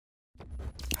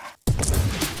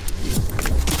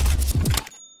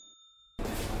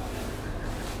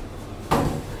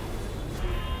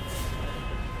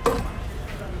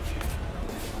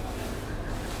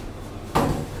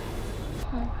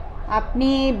আপনি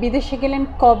বিদেশে গেলেন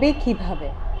কবে, কিভাবে?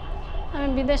 আমি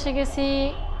বিদেশে গেছি,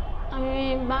 আমি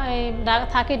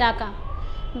থাকি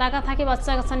ঢাকা থাকি,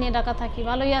 বাচ্চা কাচ্চা নিয়ে ঢাকা থাকি,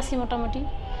 ভালোই আছি মোটামুটি।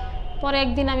 পরে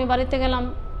একদিন আমি বাড়িতে গেলাম,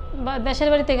 দেশের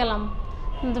বাড়িতে গেলাম।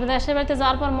 দেশের বাড়িতে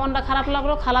যাওয়ার পর মনটা খারাপ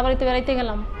লাগলো, খালা বাড়িতে বেড়াইতে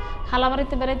গেলাম। খালা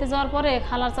বাড়িতে বেড়াইতে যাওয়ার পরে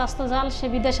খালার চাচতো জাল সে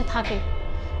বিদেশে থাকে।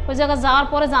 ওই জায়গায় যাওয়ার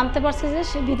পরে জানতে পারছি যে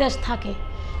সে বিদেশ থাকে।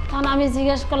 তখন আমি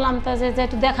জিজ্ঞেস করলাম তা যে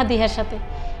একটু দেখা দিই এর সাথে,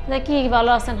 যে কি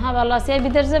ভালো আছেন? হ্যাঁ ভালো আছি। এই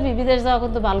বিদেশ যাবি? বিদেশ যাওয়া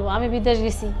কিন্তু ভালো, আমি বিদেশ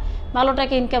গেছি, ভালো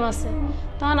টাকা ইনকাম আছে।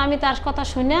 তখন আমি তার কথা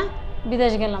শুনে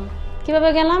বিদেশ গেলাম। কিভাবে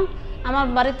গেলাম? আমার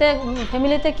বাড়িতে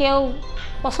ফ্যামিলিতে কেউ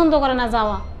পছন্দ করে না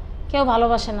যাওয়া, কেউ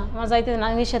ভালোবাসে না, আমার যাইতে না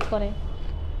নিষেধ করে,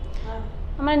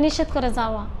 আমার নিষেধ করে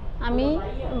যাওয়া। আমি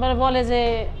বলে যে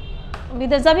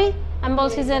বিদেশ যাবি? আমি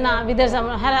বলছি যে না বিদেশ যাবো।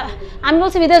 হ্যাঁ আমি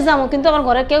বলছি বিদেশ যাবো, কিন্তু আমার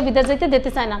ঘরে কেউ বিদেশ যাইতে দিতে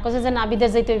চায় না, বলছে যে না বিদেশ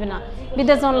যাইতে হইবে না,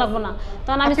 বিদেশ যাওয়ার লাগবো না।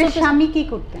 তখন আমি স্বামী কি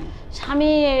করতেন? স্বামী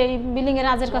এই বিল্ডিং এর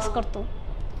রাজের কাজ করতো।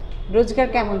 রোজগার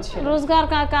কেমন ছিল? রোজগার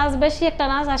কাজ বেশি একটা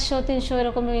না, 400-300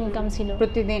 এরকম ইনকাম ছিল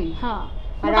প্রতিদিন। হ্যাঁ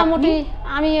মোটামুটি।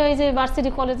 আমি ওই যে ভার্সিটি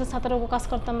কলেজের ছাত্র কাজ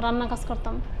করতাম, রান্না কাজ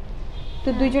করতাম। তো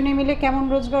দুইজনে মিলে কেমন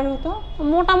রোজগার হতো?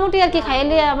 মোটামুটি আর কি,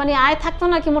 খাইলে মানে আয় থাকতো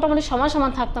না কি, মোটামুটি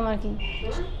সমান থাকতাম আর কি।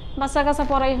 বাচ্চা কাচ্চা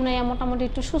পড়াই শুনে মোটামুটি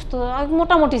একটু সুস্থ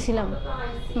মোটামুটি ছিলাম,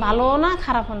 ভালো না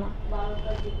খারাপও না।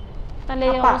 তাহলে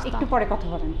একটু পরে কথা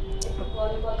বলেন।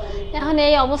 এখন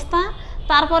এই অবস্থা।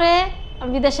 তারপরে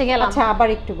বিদেশে গেলাম। আচ্ছা আবার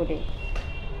একটু বলি,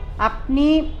 আপনি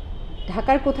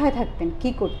ঢাকার কোথায় থাকতেন, কি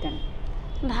করতেন?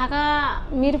 ঢাকা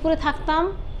মিরপুরে থাকতাম,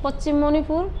 পশ্চিম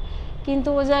মণিপুর। কিন্তু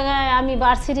ওই জায়গায় আমি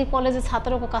ভার্সিটি কলেজে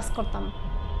ছাত্রকে কাজ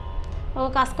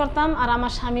করতাম, আর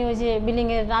আমার স্বামী ওই যে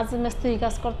বিল্ডিংয়ের রাজমিস্ত্রি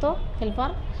কাজ করতো,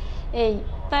 হেল্পার। এই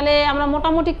তাহলে আমরা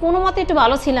মোটামুটি কোনো মতে একটু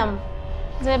ভালো ছিলাম,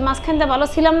 যে মাঝখান দিয়ে ভালো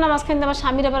ছিলাম না, মাঝখান দিয়ে আমার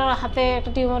স্বামীর এবার হাতে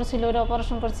একটা টিউমার ছিল, ওটা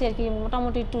অপারেশন করছি আর কি,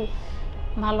 মোটামুটি একটু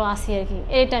ভালো আছি আর কি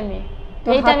এই টাইমে।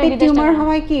 টিউমার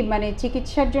হওয়ায় কি মানে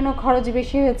চিকিৎসার জন্য খরচ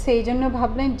বেশি হয়েছে, এই জন্য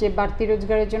ভাবলেন যে বাড়তি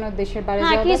রোজগারের জন্য দেশের বাইরে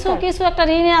যাওয়া দরকার? কিছু একটা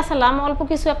ঋণে আসলাম, অল্প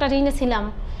কিছু একটা ঋণে ছিলাম,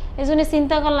 এই জন্য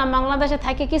চিন্তা করলাম বাংলাদেশে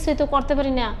থাকে কিছুই তো করতে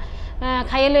পারি না,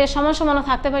 খাইলে সমানও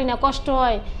থাকতে পারি না, কষ্ট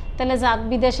হয়। তাহলে যাক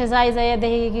বিদেশে যাই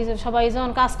দেখি সবাই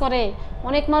যখন কাজ করে,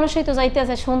 অনেক মানুষই তো যাইতে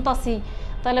আছে শুনতাছি,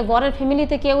 তাহলে ঘরের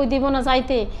ফ্যামিলিতে কেউই দিব না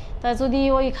যাইতে। তাই যদি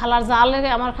ওই খালার জালের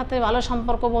আমার খাতে ভালো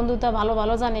সম্পর্ক, বন্ধুতা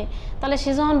ভালো জানে, তাহলে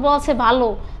সে যখন বলছে ভালো,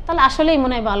 তাহলে আসলেই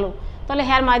মনে হয় ভালো। তাহলে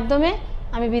হ্যার মাধ্যমে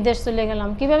আমি বিদেশ চলে গেলাম।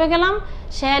 কিভাবে গেলাম?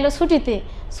 সে এলো ছুটিতে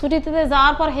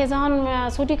যাওয়ার পর হে যখন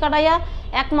ছুটি কাটাইয়া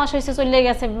 1 মাস হয়েছে চলে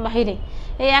গেছে বাহিরে।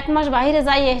 এই 1 মাস বাহিরে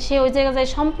যাই সে ওই জায়গায় যাই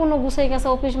সম্পূর্ণ গুছাই গেছে,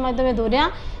 অফিস মাধ্যমে ধরিয়া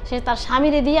সে তার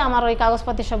স্বামীরে দিয়ে আমার ওই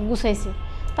কাগজপাতি সব গুছাইছে।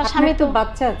 তার স্বামী তো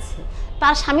বাচ্চা আছে,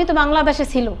 তার স্বামী তো বাংলাদেশে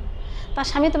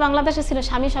ছিল,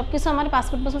 স্বামী সবকিছু আমার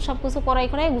পাসপোর্ট সবকিছু করাই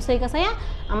গুছাই গাছাইয়া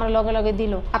আমার লগে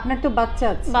দিল। আপনার তো বাচ্চা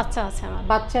আছে? আমার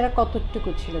বাচ্চারা কতটুকু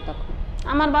ছিল তখন?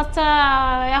 আমার বাচ্চা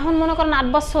এখন মনে করেন 8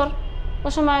 বছর,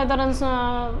 ওই সময় ধরেন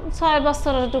 6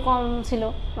 বছরের একটু কম ছিল,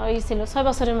 6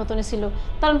 বছরের মতনই ছিল,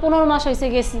 কারণ 15 মাস হয়েছে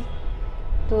গেছি।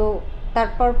 তো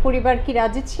তারপর পরিবার কি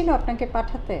রাজি ছিল আপনাকে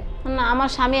পাঠাতে? না, আমার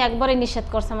স্বামী একবারই নিষেধ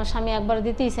করছে, আমার স্বামী একবার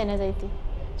দিতেই চাই না যাইতে।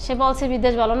 সে বলছে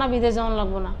বিদেশ ভালো না, বিদেশ যাওয়ান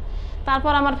লাগবো না।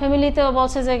 তারপর আমার ফ্যামিলিতেও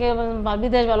বলছে যে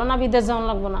বিদেশ ভালো না, বিদেশ যাওয়ান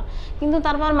লাগবো না। কিন্তু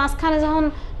তারপর মাঝখানে যখন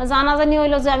জানাজানি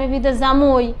হইলো যে আমি বিদেশ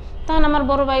যামই, তখন আমার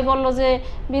বড় ভাই বললো যে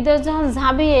বিদেশ যখন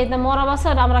যাবি মরা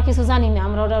বাচ্চার আমরা কিছু জানি না,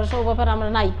 আমরা ওটা সব ব্যাপারে আমরা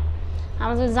নাই,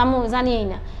 আমরা যদি জানিই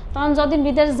না। তখন যদিন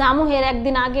বিদেশ যামো এর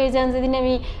একদিন আগে যেদিন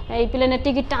আমি এই প্লেনের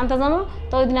টিকিটটা আনতে যাবো,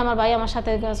 তো ওই দিন আমার ভাই আমার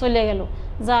সাথে চলে গেল।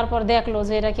 যাওয়ার পর দেখলো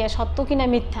যে এটা কি সত্য কিনা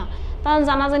মিথ্যা। তখন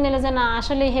জানাজানি এলো যে না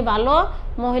আসলে হে ভালো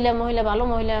মহিলা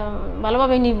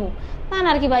ভালোভাবে নিব। না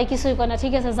আর কি ভাই কিছুই কয় না,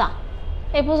 ঠিক আছে যা,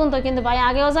 এই পর্যন্ত। কিন্তু ভাই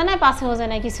আগেও যায় নাই, পাশেও যায়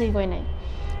নাই, কিছুই কয় নাই।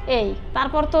 এই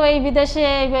তারপর তো এই বিদেশে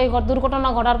দুর্ঘটনা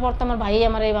ঘটার পর তো আমার ভাই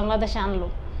আমার এই বাংলাদেশে আনলো।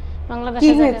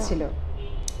 বাংলাদেশে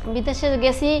বিদেশে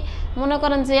গেছি, মনে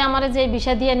করেন যে আমার যে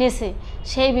ভিসা দিয়ে নিয়েছে,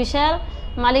 সেই ভিসার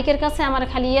মালিকের কাছে আমার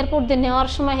খালি এয়ারপোর্ট দিয়ে নেওয়ার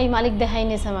সময় এই মালিক দেখাই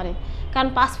নিয়েছে আমারে, কারণ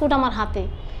পাসপোর্ট আমার হাতে,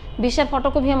 ভিসার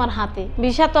ফটোকপি আমার হাতে,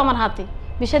 ভিসা তো আমার হাতে,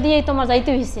 ভিসা দিয়েই তোমার যাইতে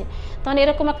হয়েছে। তখন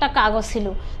এরকম একটা কাগজ ছিল।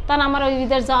 তখন আমার ওই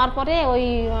বিদেশ যাওয়ার পরে ওই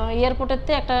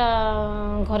এয়ারপোর্টেতে একটা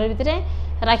ঘরের ভিতরে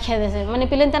রাখিয়া দিয়েছে, মানে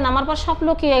প্লেনটা নামার পর সব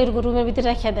লোকই এই রুমের ভিতরে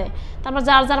রাখিয়া দেয়। তারপর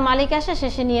যার মালিক আসে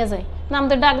সে নিয়ে যায়,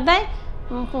 নামদের ডাক দেয়,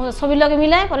 ছবির লগে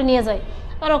মিলায় পরে নিয়ে যায়।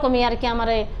 ওরকমই আর কি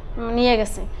আমারে নিয়ে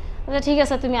গেছে, ঠিক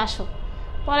আছে তুমি আসো।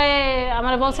 পরে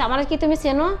আমার বলছে আমার কি তুমি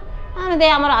চেনো? আমি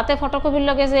দেয় আমার হাতে ফটোকপির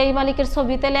লগে যে এই মালিকের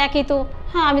ছবি, তাহলে একই তো।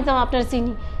 হ্যাঁ আমি তো আপনার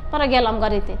চিনি। পরে গেলাম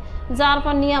গাড়িতে, যাওয়ার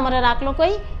পর নিয়ে আমার রাখলো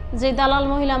কই, যে দালাল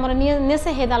মহিলা আমার নিয়ে নেছে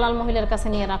হে দালাল মহিলার কাছে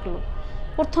নিয়ে রাখলো।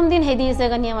 প্রথম দিন হে দিয়ে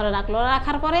জায়গা নিয়ে আমার রাখলো,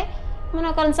 রাখার পরে মনে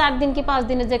করেন 4 দিন কি 5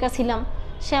 দিনের জায়গা ছিলাম।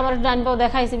 সে আমার ডাইন পাও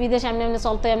দেখাইছে বিদেশে এমনি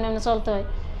চলতে হয়।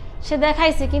 সে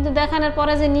দেখাইছে, কিন্তু দেখানোর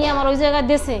পরে যে নিয়ে আমার ওই জায়গায়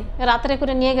দেশে রাত্রে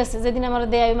করে নিয়ে গেছে, যেদিন আমার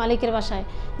দেয় ওই মালিকের বাসায়,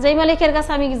 যেই মালিকের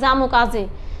কাছে আমি যাবো কাজে,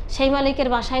 সেই মালিকের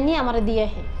বাসায় নিয়ে আমার দিয়ে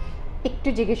আহে। একটু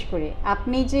জিজ্ঞেস করি,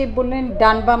 আপনি যে বললেন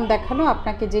ডান বাম দেখালো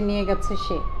আপনাকে যে নিয়ে গেছে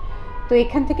সে, তো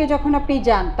এখান থেকে যখন আপনি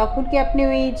যান তখন কি আপনি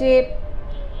ওই যে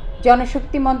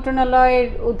জনশক্তি মন্ত্রণালয়ের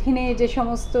অধীনে যে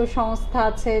সমস্ত সংস্থা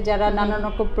আছে যারা নানান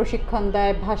রকম প্রশিক্ষণ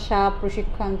দেয়, ভাষা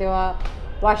প্রশিক্ষণ দেওয়া,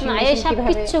 ওয়াশিং মেশিন কিভাবে,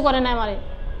 কিচ্ছু করে না আমারে,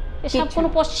 এসব কোনো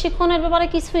প্রশিক্ষণের ব্যাপারে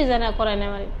কিছুই জানা করে না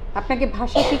আমারে। আপনাকে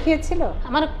ভাষা শিখিয়েছিল?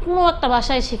 আমার কোনো একটা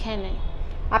ভাষাই শিখায় নাই।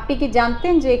 আপনি কি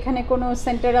জানতেন যে এখানে কোনো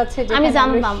সেন্টার আছে?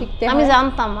 আমি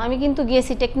জানতাম, আমি কিন্তু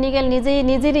গেছি টেকনিক্যাল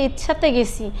নিজের ইচ্ছাতে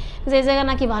গেছি যে এই জায়গায়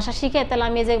নাকি ভাষা শিখায়, তাহলে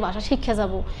আমি এই জায়গায় ভাষা শিখে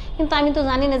যাব। কিন্তু আমি তো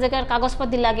জানি না জায়গার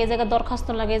কাগজপাতি লাগে, জায়গায় দরখাস্ত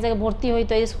লাগে, এই জায়গায় ভর্তি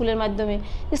হইতো স্কুলের মাধ্যমে,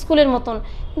 স্কুলের মতন।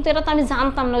 কিন্তু এটা তো আমি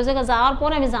জানতাম না। ওই জায়গায় যাওয়ার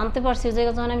পরে আমি জানতে পারছি, ওই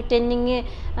জায়গায় যখন আমি ট্রেনিংয়ে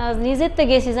নিজের থেকে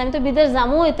গেছি যে আমি তো বিদেশ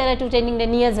যাবো, তারা একটু ট্রেনিংটা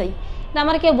নিয়ে যাই।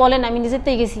 আমার কেউ বলে না, আমি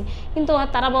নিজেতেই গেছি। কিন্তু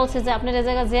তারা বলছে যে আপনার এই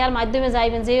জায়গায় যার মাধ্যমে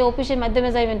যাইবেন, যে অফিসের মাধ্যমে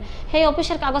যাইবেন, সেই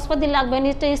অফিসের কাগজপাতি লাগবে,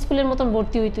 নিশ্চয় স্কুলের মতন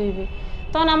ভর্তি হইতে হইবে।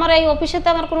 তখন আমার এই অফিসেতে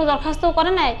আমার কোনো দরখাস্তও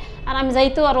করে নাই, আর আমি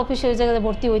যাইতেও আর অফিসে ওই জায়গায়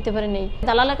ভর্তি হইতে পারি নাই।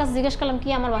 দালালের কাছে জিজ্ঞেস করলাম কি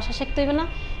আমার ভাষা শিখতে হইবে না?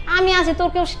 আমি আছি, তোর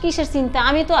কেউ কিসের চিন্তা,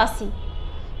 আমি তো আছি,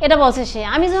 এটা বলছে সে।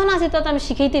 আমি যখন আছি তখন আমি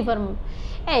শিখাইতেই পারবো।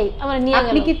 এই আমার নিয়ে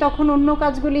গেল। আপনি কি তখন অন্য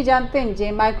কাজগুলি জানতেন, যে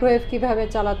মাইক্রোওয়েভ কিভাবে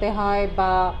চালাতে হয়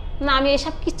বা? না, আমি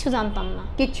এসব কিচ্ছু জানতাম না।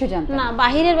 কিচ্ছু জানতাম না,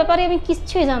 বাহিরের ব্যাপারে আমি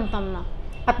কিচ্ছুই জানতাম না।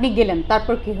 আপনি গেলেন,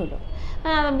 তারপর কি হলো?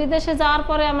 বিদেশে যাওয়ার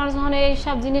পরে আমার যখন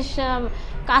এইসব জিনিস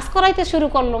কাজ করাইতে শুরু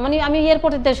করলো, মানে আমি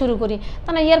এয়ারপোর্টে শুরু করি,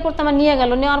 তাহলে এয়ারপোর্টে আমার নিয়ে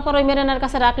গেল, নেওয়ার পর ওই মেরিনার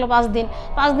কাছে রাখলো 5 দিন।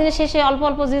 5 দিনের শেষে অল্প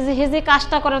অল্প যে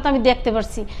কাজটা করে তো আমি দেখতে পারি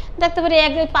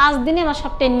 5 দিনে আমার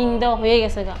সব ট্রেনিং দেওয়া হয়ে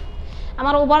গেছে গা।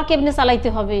 আমার ওভার কেমনে চালাইতে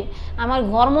হবে, আমার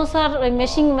ঘর মোছার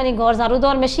মেশিন, মানে ঘর ঝাড়ু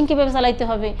দেওয়ার মেশিন কীভাবে চালাইতে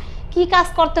হবে, কি কাজ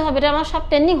করতে হবে, এটা আমার সব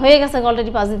ট্রেনিং হয়ে গেছে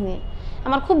অলরেডি 5 দিনে।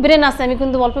 আমার খুব ব্রেন আছে, আমি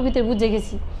কিন্তু অল্প ভিতরে বুঝে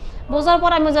গেছি। বোঝার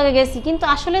পর আমি ওই জায়গায় গেছি, কিন্তু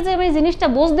আসলে যে আমি জিনিসটা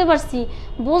বুঝতে পারছি,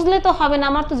 বুঝলে তো হবে না,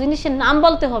 আমার তো জিনিসের নাম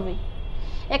বলতে হবে।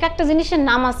 এক একটা জিনিসের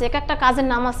নাম আছে, এক একটা কাজের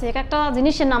নাম আছে, এক একটা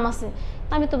জিনিসের নাম আছে,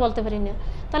 তা আমি তো বলতে পারি না।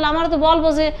 তাহলে আমার তো বলবো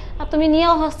যে তুমি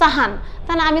নিয়েও চাহান,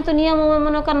 তাহলে আমি তো নিয়ে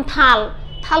মনে করেন থাল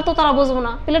তো তারা বুঝবো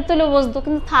না, প্লেট তুলেও বুঝতো,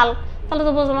 কিন্তু তাহলে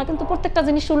তো বুঝবো না। কিন্তু প্রত্যেকটা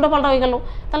জিনিস উল্টোপাল্টা হয়ে গেল,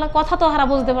 তাহলে কথা তো হারা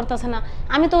বুঝতে পারতেছে না।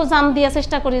 আমি তো জান দিয়ে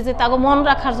চেষ্টা করি যে তাকে মন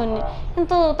রাখার জন্য,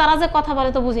 কিন্তু তারা যে কথা বলে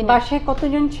তো বুঝি না। বাসায়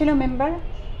কতজন ছিল মেম্বার?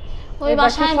 ওই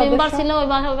বাসায় মেম্বার ছিল, ওই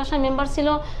বাসায় মেম্বার ছিল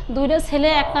 2টা ছেলে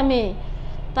 1টা মেয়ে,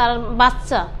 তার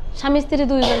বাচ্চা, স্বামী স্ত্রী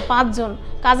 2 জন, 5 জন,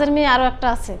 কাজের মেয়ে আরও একটা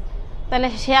আছে। তাহলে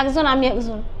সে একজন, আমি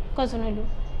একজন, কজন হইল?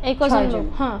 এই কজন লোক।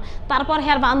 হ্যাঁ, তারপর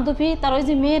হ্যার বান্ধবী, তার ওই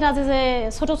যে মেয়েরা যে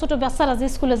ছোট ছোট বাচ্চারা যে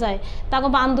স্কুলে যায়, তাকে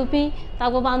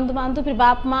বান্ধবীর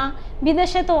বাপ মা।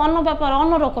 বিদেশে তো অন্য ব্যাপার,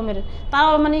 অন্য রকমের,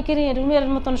 তারাও মানে কি রুমের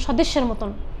মতন, সদস্যের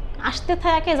মতন আসতে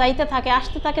থাকে যাইতে থাকে,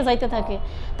 আসতে থাকে যাইতে থাকে।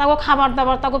 তাকে খাবার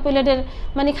দাবার, তাকে প্লেটের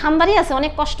মানে খামদারি আছে,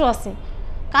 অনেক কষ্ট আছে,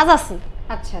 কাজ আছে।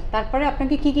 আচ্ছা, তারপরে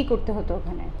আপনাকে কি কি করতে হতো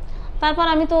ওখানে? তারপর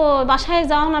আমি তো বাসায়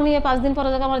যাওয়ান, আমি 5 দিন পরে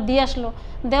যখন আমার দিয়ে আসলো,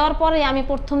 দেওয়ার পরে আমি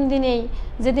প্রথম দিনেই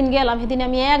যেদিন গেলাম সেদিন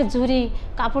আমি 1 ঝুড়ি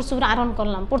কাপড় চোপড় আয়রন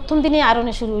করলাম। প্রথম দিনেই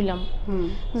আয়রনে শুরু হইলাম।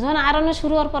 যখন আয়রনে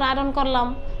শুরু হওয়ার পর আয়রন করলাম,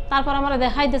 তারপর আমরা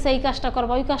দেখাই দিয়েছে এই কাজটা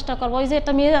করবো, ওই কাজটা করবো। ওই যে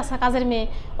একটা মেয়ে আছে কাজের মেয়ে,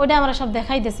 ওইটা আমরা সব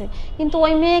দেখাই দিয়েছে, কিন্তু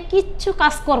ওই মেয়ে কিচ্ছু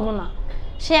কাজ করবো না।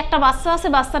 সে একটা বাচ্চা আছে,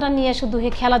 বাচ্চাটা নিয়ে শুধু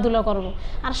খেলাধুলা করবো,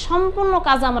 আর সম্পূর্ণ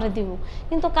কাজ আমরা দিব।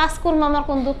 কিন্তু কাজ করবো আমার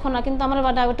কোনো দুঃখ না, কিন্তু আমার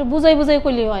বাড়ি একটু বুঝাই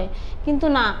করলে হয়। কিন্তু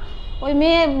না, ওই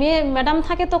মেয়ে ম্যাডাম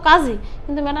থাকে তো কাজই,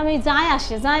 কিন্তু ম্যাডাম এই যায়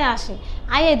আসে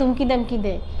আইয়ে ধুমকি দামকি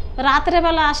দেয়। রাতের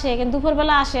বেলা আসে, কিন্তু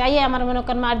দুপুরবেলা আসে, আইয়ে আমার মনে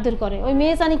করেন মারধর করে। ওই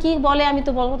মেয়ে জানি কি বলে, আমি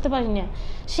তো বলতে পারি না।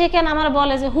 সে কেন আমার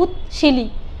বলে যে হুত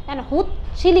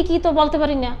শিলি কি তো বলতে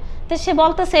পারি না, তো সে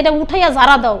বলতেছে এটা উঠাইয়া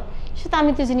ঝাড়া দাও। সেটা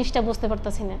আমি তো জিনিসটা বুঝতে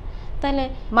পারতেছি না। তাহলে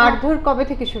মারধর কবে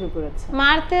থেকে শুরু করেছে?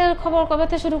 মারতের খবর কবে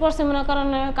থেকে শুরু করছে, মনে করেন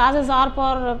কাজে যাওয়ার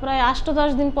পর প্রায়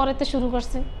 8-10 দিন পরেতে শুরু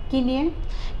করছে।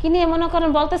 কি নিয়ে মনে করেন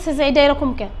বলতেছে যে এটা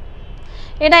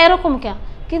এরকম কে,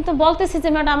 কিন্তু বলতেছি যে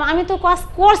ম্যাডাম আমি তো কাজ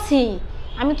করছি,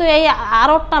 আমি তো এই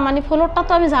আরবটা মানে ফ্লোরটা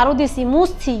তো আমি ঝাড়ু দিছি,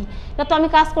 মুছছি, এটা তো আমি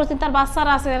কাজ করছি। তার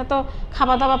বাচ্চারা আছে, এরা তো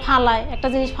খাবার দাবার ফালায়, একটা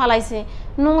জিনিস ফালাইছে,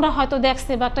 নোংরা হয়তো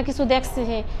দেখছে বা একটা কিছু দেখছে,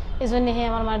 এই জন্য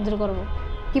আমার মারধর করবো।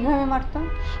 কিভাবে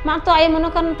মারতো? এই মনে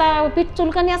করেন তা পিঠ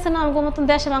চুলকানি আছে না, আমার মতন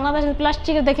দেশে বাংলাদেশে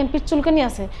প্লাস্টিকের দেখেন পিঠ চুলকানি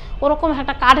আছে, ওরকম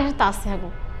একটা কাঠের তা আছে,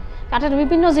 কাঠের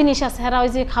বিভিন্ন জিনিস আছে। হ্যাঁ, ওই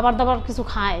যে খাবার দাবার কিছু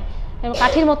খায়,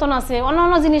 কাঠির মতন আছে,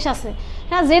 অন্য জিনিস আছে।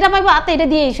 হ্যাঁ, যেটা পাইবো হাতে এটা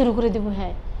দিয়েই শুরু করে দিব।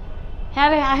 হ্যাঁ,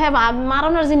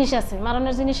 মারানোর জিনিস আছে,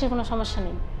 মারানোর জিনিসের কোনো সমস্যা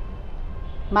নেই।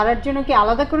 মারার জন্য কি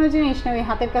আলাদা কোনো জিনিস না, ওই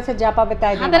হাতের কাছে যা পাবে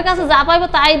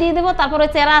তাই দিয়ে দেবো। তারপরে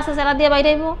চেরা আছে, চেরা দিয়ে বাইরে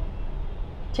আইবো।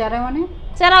 চেরা মানে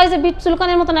চেরা ওই যে বিট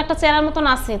চুলকানের মতন একটা চেরার মতন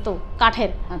আছে তো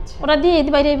কাঠের, আচ্ছা ওটা দিয়ে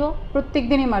বাইরে আইব।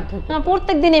 প্রত্যেকদিনই মারধর করতো? হ্যাঁ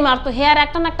প্রত্যেক দিনই মারতো। হেয়ার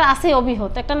একটা না একটা আছে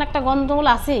অবিহত, একটা না একটা গন্ডগোল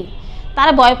আছেই।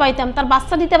 তারে ভয় পাইতাম, তার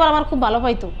বাচ্চা দিতে আবার আমার খুব ভালো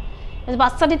পাইতো,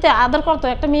 বাচ্চা দিতে আদর করতো।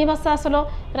 একটা মেয়ে বাচ্চা আসলো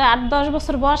প্রায় 8-10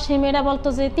 বছর বয়স, সেই মেয়েটা বলতো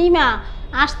যে তিমা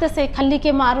আসতেছে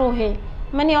খালিকে মারো হে,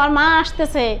 মানে ওর মা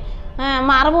আসতেছে, হ্যাঁ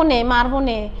মারবো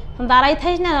নে দাঁড়াই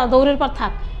থাইস না, দৌড়ের পর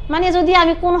থাক। মানে যদি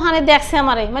আমি কোনো হানে দেখছে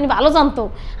আমারে, মানে ভালো জানতো,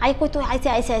 কইতো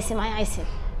আইসে মায় আইসে,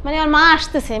 মানে আমার মা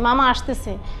আসতেছে, মামা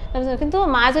আসতেছে। কিন্তু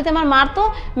মা যদি আমার মারতো,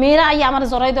 মেয়েরা আমার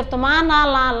জড়াই ধরতো, মা না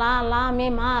লা লা লা মে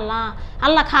মা লা,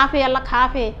 আল্লাহ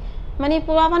খাফে, মানে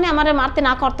পুরা মানে আমার মারতে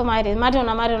না করতো, মায়েরে মারিও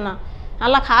না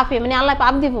আল্লাহ খাফে, মানে আল্লাহ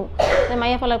পাপ দিব,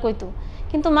 মাইয়া পালা কইতো।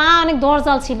 কিন্তু মা অনেক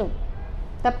দরজাল ছিল।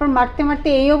 তারপর মারতে মারতে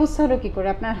এই অবস্থা হলো কি করে?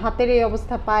 আপনার হাতের এই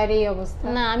অবস্থা, পায়ের এই অবস্থা?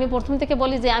 না আমি প্রথম থেকে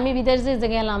বলি যে আমি বিদেশ যে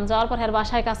গেলাম, যাওয়ার পর আর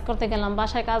বাসায় কাজ করতে গেলাম,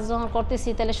 বাসায় কাজ যখন করতেছি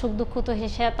তাহলে সুখ দুঃখ তো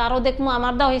হেসে তারও দেখবো,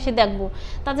 আমার দাও হেসে দেখবো।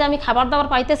 তাতে আমি খাবার দাবার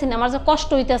পাইতেছি না, আমার যে কষ্ট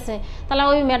হইতেছে, তাহলে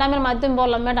ওই ম্যাডামের মাধ্যমে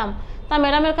বললাম ম্যাডাম, তা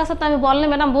ম্যাডামের কাছে তো আমি বললে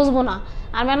ম্যাডাম বুঝবো না,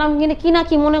 আর ম্যাডাম কি না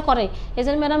কি মনে করে, এই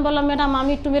জন্য ম্যাডাম বললাম ম্যাডাম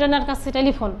আমি একটু মিরানের কাছে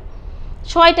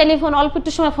টেলিফোন অল্প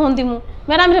একটু সময় ফোন দিব।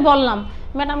 ম্যাডামরে বললাম,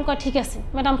 ম্যাডাম কয় ঠিক আছে,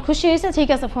 ম্যাডাম খুশি হয়েছে, ঠিক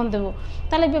আছে ফোন দেবো।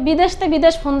 তাহলে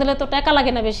বিদেশ ফোন দিলে তো টাকা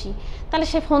লাগে না বেশি, তাহলে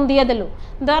সে ফোন দিয়ে দিল।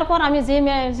 দেওয়ার পর আমি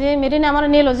যে মেরিনে আমার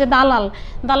নিল, যে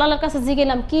দালালের কাছে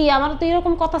জিগেলাম, কি আমার তো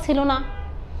এরকম কথা ছিল না,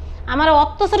 আমার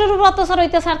অত্যাচারের উপর অত্যাচার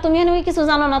হইতেছে, আর তুমি এনে কিছু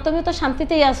জানো না, তুমি তো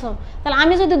শান্তিতেই আসো, তাহলে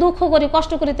আমি যদি দুঃখ করি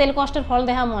কষ্ট করি তাহলে কষ্টের ফল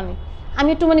দেখা মনে। আমি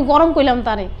একটু মানে গরম করলাম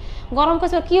তারে, গরম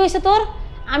করছে, কি হয়েছে তোর?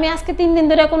 আমি আজকে 3 দিন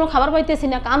ধরে কোনো খাবার পাইতেছি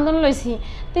না, কান্দন লইছি,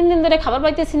 3 দিন ধরে খাবার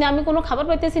পাইতেছি না, আমি কোনো খাবার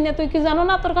পাইতেছি না, তুই কি জানো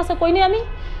না তোর কাছে কইনি আমি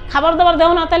খাবার দাবার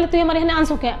দেও না, তাহলে তুই আমার এখানে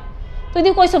আনছো কে? তুই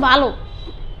দিয়ে কইছো ভালো,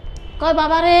 কয়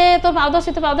বাবা রে তোর পাউদাসি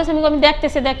আমি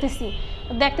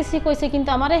দেখতেছি কইছে, কিন্তু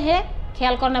আমারে হে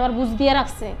খেয়াল করে না, আবার বুঝ দিয়ে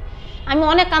রাখছে। আমি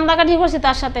অনেক কান্দাকাটি করছি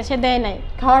তার সাথে, সে দেয় নাই।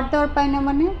 খাবার দাবার পাই না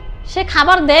মানে? সে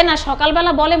খাবার দেয় না,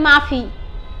 সকালবেলা বলে মাফি,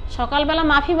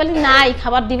 বলে নাই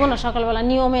খাবার দিব না, সকালবেলা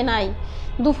নিয়মে নাই।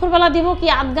 দুপুরবেলা দিব কি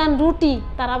আধগান রুটি,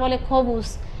 তারা বলে খবুস,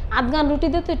 আধগান রুটি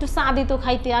দিত, একটু চা দিত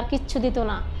খাইতে, আর কিচ্ছু দিত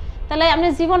না। তাহলে আপনি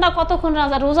জীবনটা কতক্ষণ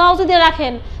রোজাও যদি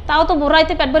রাখেন, তাও তো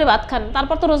ভোরাইতে পেট ভরে ভাত খান,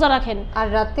 তারপর তো রোজা রাখেন। আর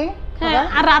রাতে? হ্যাঁ,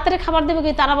 আর রাতের খাবার দেবে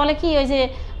কি, তারা বলে কি ওই যে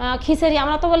খিচেড়ি,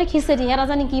 আমরা তো বলি খিচেড়ি, এরা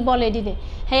জানি কি বলে এদিকে।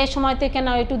 হ্যাঁ সময়তে কেন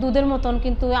একটু দুধের মতন,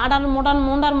 কিন্তু আডার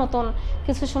মোন্ডার মতন,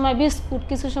 কিছু সময় বিস্কুট,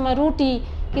 কিছু সময় রুটি,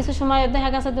 কিছু সময় দেখা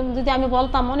গেছে যদি আমি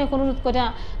বলতাম অনেক অনুরোধ করে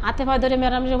হাতে পায়ে ধরে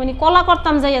ম্যাডাম মানে কলা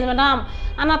করতাম, যাই ম্যাডাম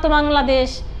আনা তো বাংলাদেশ,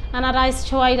 আনা রাইস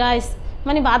ছোয়াই রাইস,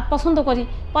 মানে ভাত পছন্দ করি,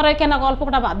 পরে কেন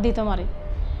অল্পটা ভাত দিত মারে,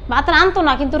 ভাত রানতো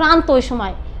না কিন্তু রানতো ওই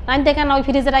সময়, রানতে কেন ওই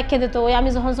ফ্রিজে রাখিয়ে দিত, ওই আমি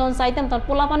যখন চাইতাম তখন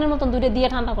পোলা পানের মতন দূরে দিয়ে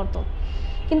ঠান্ডা করতো।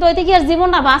 কিন্তু ওইতে কি আর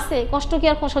জীবনটা বাঁচে, কষ্ট কি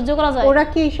আর সহ্য করা যায়? ওরা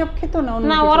কি এইসব খেতো না?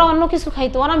 না, ওরা অন্য কিছু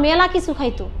খাইতো, ওরা মেলা কিছু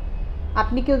খাইতো।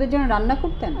 আপনি কি ওদের জন্য রান্না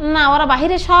করতেন? না, ওরা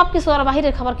বাহিরে সব কিছু, ওরা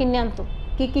বাহিরের খাবার কিনে আনতো।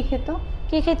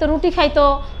 কি খেত? রুটি খাইতো,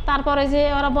 তারপরে যে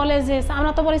ওরা বলে যে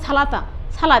আমরা তো বলি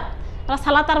সালাদ, ওরা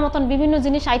সালাতার মতন বিভিন্ন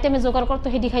জিনিস আইটেমে জোগাড় করতো,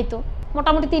 হেডি খাইতো।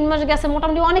 মোটামুটি 3 মাস গেছে,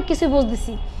 মোটামুটি অনেক কিছুই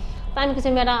বুঝতেছি। তাই আমি কিছু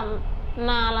ম্যাডাম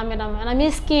না আলা ম্যাডাম আনা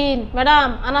মিসকিন, ম্যাডাম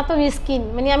আনা তো মিসকিন,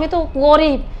 মানে আমি তো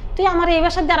গরিব, তুই আমার এই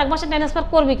বাসার দিয়ে আরেক বাসায় ট্রান্সফার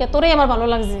করবি কে? তোরেই আমার ভালো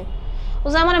লাগছে। ও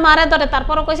যে আমার মারে ধরে,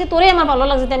 তারপরও কইছে তোরেই আমার ভালো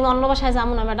লাগছে, আমি অন্য বাসায়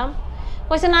যাবো না ম্যাডাম।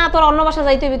 কইছে না তোর অন্য বাসায়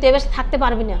যাইতে হইবি, তুই এই বাসায় থাকতে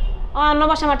পারবি না, অন্য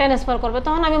বাসায় আমার ট্রান্সফার করবে।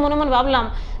 তখন আমি মনে মনে ভাবলাম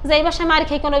যে এই বাসায় মারি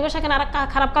খাই কেন, ওই বাসায় কেন আর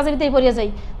খারাপ কাজের ভিতরেই পড়িয়ে যাই,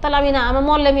 তাহলে আমি না, আমি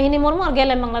মরলে মিহিনি মরমো, আর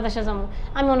গেলে বাংলাদেশে যাবো,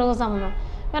 আমি অন্য যাবো না।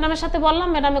 ম্যাডামের সাথে বললাম,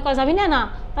 ম্যাডামে কয় যাবি না, না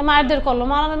তা মায়েরদের করলো,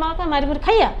 মায়ের করে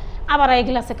খাইয়া আবার এই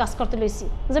গ্লাসে কাজ করতে লইছি,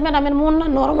 যে ম্যাডামের মন না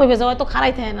নরম হয়ে যাও, হয়তো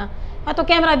খারাই থাকে না, হয়তো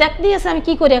ক্যামেরায় দেখ দিয়েছে আমি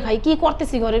কি করে খাই, কি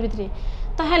করতেছি ঘরের ভিতরে,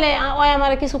 তাহলে ওই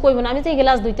আমার কিছু কইব না। আমি যে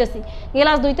গ্লাস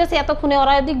ধুইতেছি এতক্ষণে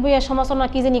ওরা দিক বইয়া সমালোচনা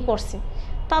কি জানি করছে,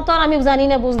 তা তো আর আমি জানি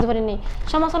না, বুঝতে পারিনি।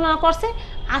 সমালোচনা করছে,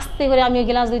 আস্তে করে আমি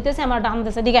গ্লাস ধুইতেছি, আমার ডান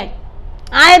দেশে দিঘাই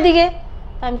আয় দিকে,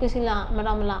 তা আমি কইছিলাম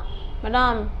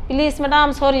madam please madam,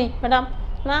 sorry madam,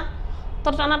 না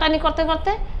তোর টানাটানি করতে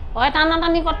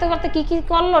করতে কি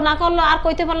করলো না করলো আর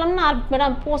কইতে পারলাম না। আর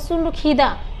ম্যাডাম প্রচণ্ড খিদা,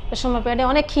 ওই সময় পেটে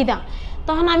অনেক খিদা,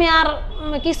 তখন আমি আর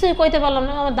কিছুই কইতে পারলাম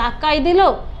না। আমার ধাক্কাই দিল,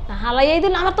 হালাইয়াই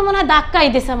দিল, আমার তো মনে হয় ধাক্কাই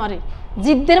দিছে, আমারে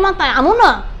জিদ্দের মাথায় আমু না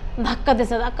ধাক্কা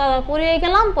দিছে, ধাক্কা পড়িয়ে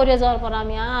গেলাম। পড়ে যাওয়ার পর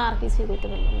আমি আর কিছুই কইতে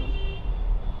পারলাম না,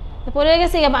 পড়ে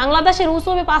গেছি। বাংলাদেশের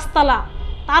উঁচুবে 5 তলা,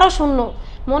 তারও শূন্য।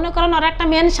 মনে করেন আর একটা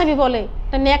মেনসাবি বলে,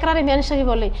 একটা ন্যাকড়ারে মেনসাবি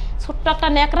বলে, ছোট্ট একটা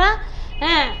ন্যাকড়া,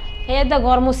 হ্যাঁ দা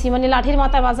গরমুসি, মানে লাঠির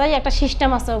মাথায় বাজাই একটা সিস্টেম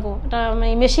আছে, ওগো একটা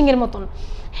মানে মেশিনের মতন,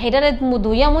 হেডারে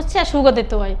ধুইয়া মুছছে আর সুগো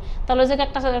দিতে হয়। তাহলে যে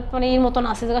একটা মানে এর মতন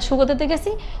আছে, যে সুগো দিতে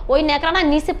গেছি, ওই ন্যাকড়াটা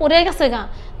নিচে পড়ে গেছে গা,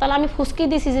 তাহলে আমি ফুসকি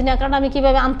দিছি যে ন্যাকড়াটা আমি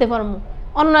কীভাবে আনতে পারবো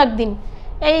অন্য একদিন।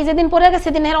 এই যেদিন পড়ে গেছে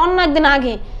সেদিন এর অন্য একদিন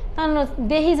আগে কারণ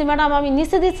দেখি যে ম্যাডাম আমি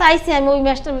নিচে দিয়ে চাইছি, আমি ওই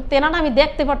ম্যাচটা তেনাটা আমি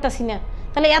দেখতে পারতাছি না,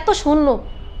 তাহলে এত শূন্য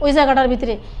ওই জায়গাটার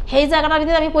ভিতরে, সেই জায়গাটার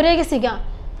ভিতরে আমি পড়ে গেছি গা।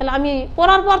 তাহলে আমি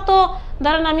পড়ার পর তো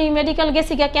ধরেন আমি মেডিকেল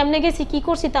গেছি গা, কেমনে গেছি কী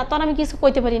করছি তা তো আমি কিছু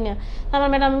কইতে পারি না। আমার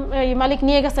ম্যাডাম এই মালিক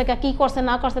নিয়ে গেছে গা, কী করছে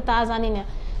না করছে তা জানি না।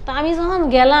 তা আমি যখন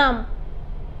গেলাম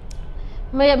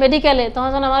মেডিকেলে, তখন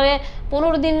যখন আমার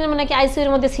 15 দিন মানে কি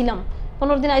আইসিউর মধ্যে ছিলাম,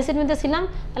 15 দিন আইসিউর মধ্যে ছিলাম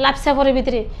লাপসাপরের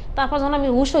ভিতরে। তারপর যখন আমি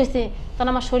হুশ হয়েছে তখন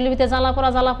আমার শরীরের ভিতরে জ্বালা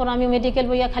পড়া, আমি মেডিকেল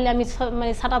বইয়া খালি আমি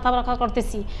মানে ছাটা থাপড়া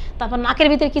করতেছি। তারপর নাকের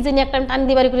ভিতরে কি জানি একটা টান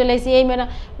দিবারি করে লাইছি। এই ম্যাডাম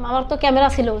আমার তো ক্যামেরা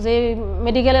ছিল যে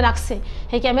মেডিকেলে রাখছে,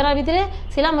 সেই ক্যামেরার ভিতরে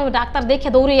ছিলাম, আমি ডাক্তার দেখে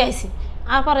দৌড়ে আইছি।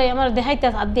 আর পরে আমার দেখাইতে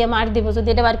হাত দিয়ে মার দিব, যদি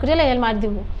এটা বার করে এলে মার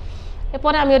দিব।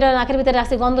 এরপরে আমি ওটা নাকের ভিতরে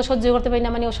আসছি, গন্ধ সহ্য করতে পারি না,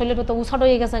 মানে ও শরীরের তো উছাট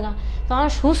হয়ে গেছে গা। তখন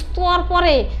সুস্থ হওয়ার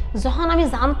পরে যখন আমি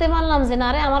জানতে পারলাম যে না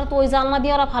রে আমার তো ওই জানলা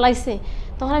দিয়ে ওরা ফালাইছে,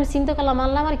 তখন আমি চিন্তা করলাম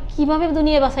আল্লাহ আমার কীভাবে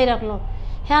দুনিয়ায় বাঁচাই রাখলো।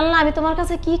 হ্যাঁ আল্লাহ, আমি তোমার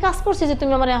কাছে কি কাজ করছি যে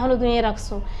তুমি আমার এখনো দুনিয়ায়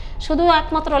রাখছো। শুধু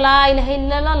একমাত্র লা ইলাহা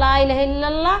ইল্লাল্লাহ, লা ইলাহা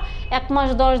ইল্লাল্লাহ। 1 মাস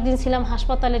 10 দিন ছিলাম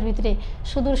হাসপাতালের ভিতরে,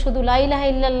 শুধু লা ইলাহা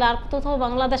ইল্লাল্লাহ। আর কোথাও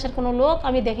বাংলাদেশের কোনো লোক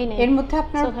আমি দেখিনি। এর মধ্যে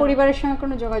আপনার পরিবারের সঙ্গে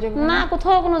কোনো যোগাযোগ না,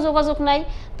 কোথাও কোনো যোগাযোগ নাই।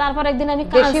 তারপর একদিন আমি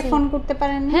দেশে ফোন করতে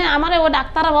পারেন? হ্যাঁ, আমার ওই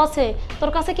ডাক্তাররা বলছে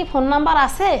তোর কাছে কি ফোন নাম্বার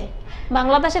আছে,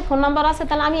 বাংলাদেশের ফোন নাম্বার আছে?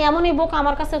 তাহলে আমি এমনই বোকা,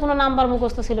 আমার কাছে কোনো নাম্বার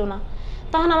মুখস্থ ছিল না।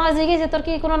 তখন আমার জিজ্ঞেসে তোর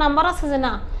কি কোনো নাম্বার আছে, যে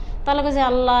না। তাহলে যে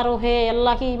আল্লাহ রোহে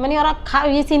আল্লাহ, কি মানে ওরা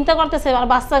চিন্তা করতেছে আর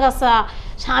বাচ্চা কাচ্চা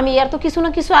স্বামী আর তো কিছু না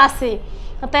কিছু আছে,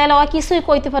 তাহলে ওরা কিছুই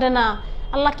কইতে পারে না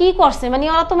আল্লাহ কি করছে, মানে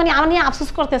ওরা তো মানে আমি আফসোস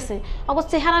করতেছে। অবশ্য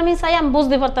চেহারা আমি চাই আমি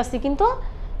বুঝতে পারতেছি, কিন্তু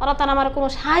ওরা তার আমার কোনো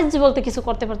সাহায্য বলতে কিছু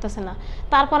করতে পারতেছে না।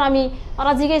 তারপর আমি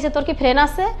ওরা জিজ্ঞেসে তোর কি ফ্রেন্ড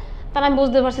আছে, তাহলে আমি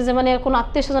বুঝতে পারছি যে মানে কোনো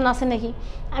আত্মীয় স্বজন আছে নাকি।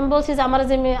 আমি বলছি যে আমার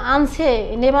যে আনছে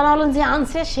নেবানা হলেন যে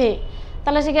আনছে সে,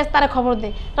 তাহলে সে গেছে তারা খবর দে।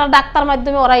 তারা ডাক্তার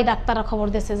মাধ্যমে ওরাই ডাক্তাররা খবর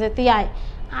দিয়েছে যে তুই আয়।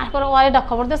 তারপরে ওরাই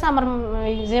খবর দিয়েছে আমার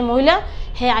যে মহিলা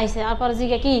হে আইসে। তারপর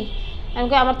জিজ্ঞে কি, আমি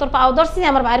আমার তোর পাও ধরছি,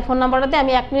 আমার ভাইয়ের ফোন নাম্বারটা দিয়ে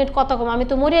আমি 1 মিনিট কথা কম, আমি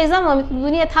তো মরিয়ে যাবো, আমি তো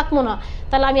দুনিয়ায় থাকবো না,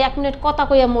 তাহলে আমি 1 মিনিট কথা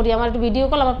কইয়া মরি, আমার একটু ভিডিও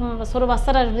কল আমার ছোটো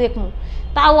বাচ্চারা দেখবো।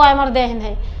 তাও আমার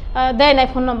দেয় নাই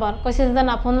ফোন নাম্বার। কইছে যে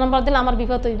না, ফোন নাম্বার দিলে আমার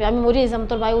বিপদ হইবে, আমি মরিয়ে যাম,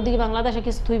 তোর ভাই ওদিকে বাংলাদেশে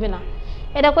কিছু থইবে না।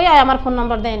 এটা কই আমার ফোন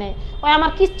নাম্বার দেয় নাই, ওই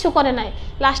আমার কিচ্ছু করে নাই।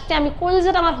 লাস্টে আমি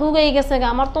কলজেটা আমার হুগেই গেছে গা,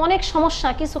 আমার তো অনেক সমস্যা,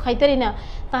 কিছু খাইতেরি না।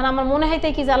 তাহলে আমার মনে হইতে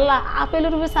কি যে আল্লাহ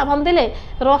আপেলের উপরে সাবান দিলে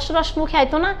রস মুখে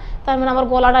আইতো না, তার মানে আমার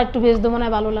গলাটা একটু বেজতো, মনে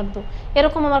হয় ভালো লাগতো,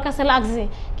 এরকম আমার কাছে লাগছে।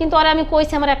 কিন্তু আরে আমি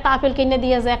কইছি আমার একটা আপেল কিনে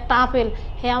দিয়ে যায়, একটা আপেল,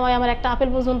 হ্যাঁ আমার একটা আপেল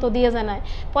পর্যন্ত দিয়ে যায় নাই।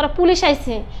 পরে পুলিশ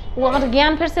আইছে, ও আমার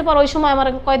জ্ঞান ফেরছে। পর ওই সময় আমার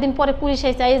কয়েকদিন পরে পুলিশ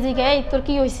আইছে, এই জিজ্ঞা এই তোর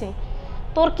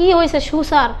কি হয়েছে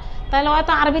সুসার। তাহলে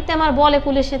হয়তো আরবিতে আমার বলে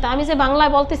পুলিশে, তা আমি যে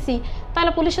বাংলায় বলতেছি,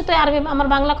 তাহলে পুলিশে তো আরবি আমার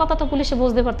বাংলা কথা তো পুলিশে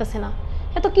বুঝতে পারতেছে না,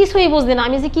 এত কিছুই বুঝতে না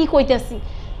আমি যে কি কইতেছি।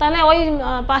 তাহলে ওই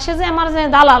পাশে যে আমার যে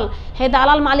দালাল, হে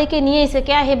দালাল মালিকে নিয়ে এসে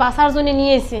কে হে বাসার জন্য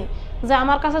নিয়ে এসে, যে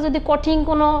আমার কাছে যদি কঠিন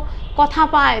কোনো কথা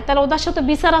পায় তাহলে ওদের সাথে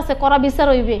বিচার আছে, করা বিচার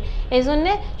হইবে। এই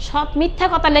জন্যে সব মিথ্যা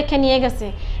কথা লেখে নিয়ে গেছে,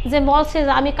 যে বলছে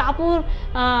যে আমি কাপড়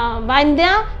বাইন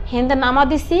দেয়া হেন্দে নামা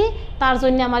দিছি, তার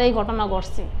জন্য আমার এই ঘটনা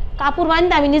ঘটছে। কাপড়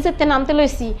বাইন্দে আমি নিজের নামতে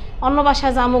লইছি, অন্য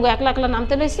বাসায় জামুগো একলা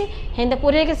নামতে লইছি, হেন্দে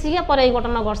পড়ে গেছি গিয়া, পরে এই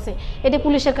ঘটনা ঘটছে। এটি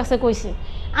পুলিশের কাছে কইছি,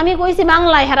 আমি কইছি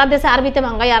বাংলায়, হেরা দেশে আরবিতে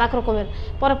ভাঙ্গাই আর এক রকমের।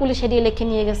 পরে পুলিশ এটি লেখে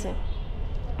নিয়ে গেছে।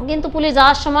 কিন্তু পুলিশ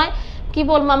যাওয়ার সময় কি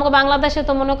বলবো, আমাকে বাংলাদেশে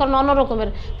তো মনে করেন অন্য রকমের,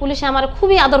 পুলিশে আমার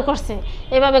খুবই আদর করছে,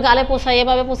 এভাবে গালে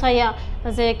এভাবে পোছাইয়া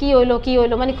যে কি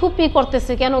হইলো মানে খুব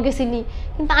করতেছে, কেন গেছিলি।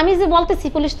 কিন্তু আমি যে বলতেছি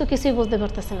পুলিশ তো কিছুই বুঝতে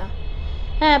পারতেছে না।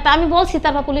 হ্যাঁ, তা আমি বলছি,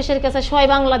 তারপর পুলিশের কাছে সবাই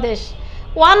বাংলাদেশ,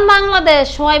 ওয়ান বাংলাদেশ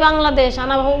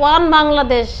আনা ওয়ান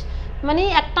বাংলাদেশ, মানে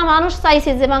একটা মানুষ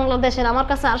চাইছে যে বাংলাদেশের আমার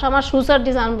কাছে আসা, আমার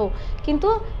সুসারটি জানবো, কিন্তু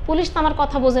পুলিশ তো আমার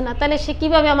কথা বোঝে না, তাহলে সে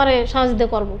কীভাবে আমার সাহায্য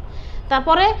করবো।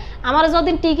 তারপরে আমার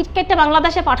যদিন টিকিট কেটে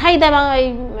বাংলাদেশে পাঠাই দেয় এই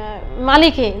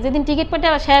মালিকে, যেদিন টিকিট কেটে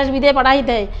শেষ বিদায় পাঠাই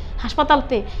দেয়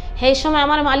হাসপাতালতে, সেই সময়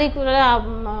আমার মালিক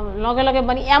লগে লগে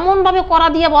মানে এমনভাবে করা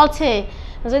দিয়ে বলছে,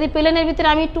 যদি প্লেনের ভিতরে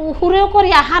আমি একটু উহুরেও করি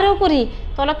আহারেও করি,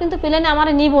 তাহলে কিন্তু প্লেনে আমার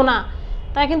নিব না,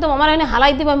 তাই কিন্তু আমার এনে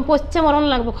হালাই দিব, আমি পচে মরণ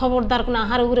লাগবে, খবরদার কোনো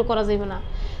আহার উহুরে করা যাবে না।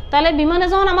 তাহলে বিমানে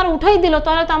যখন আমার উঠাই দিল,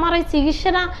 তাহলে তো আমার এই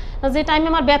চিকিৎসাটা যে টাইমে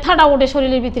আমার ব্যথাটা ওঠে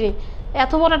শরীরের ভিতরে,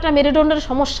 এত বড় একটা মেরুদণ্ডের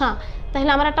সমস্যা,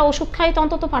 তাহলে আমার একটা ওষুধ খাই তো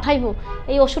অন্তত পাঠাইবো,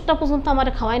 এই ওষুধটা পর্যন্ত আমার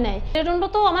খাওয়াই নাই। মেরুদণ্ড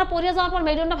তো আমার পড়ে যাওয়ার পর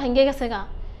মেরুদণ্ড ভেঙে গেছে গা,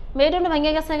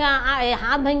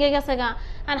 হাত ভেঙে গেছে গা,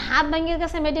 আর হাত ভেঙে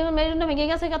গেছে, মেরুদণ্ড ভেঙে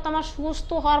গেছে গা। তো আমার সুস্থ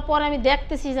হওয়ার পরে আমি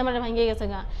দেখতেছি যে আমার ভেঙে গেছে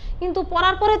গা, কিন্তু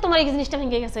পড়ার পরে তোমার এই জিনিসটা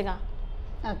ভেঙে গেছে গা,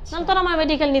 নাহলে তো আমার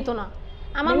মেডিকেল নিত না।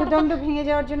 আমার মেরুদণ্ড ভেঙে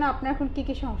যাওয়ার জন্য আপনার এখন কি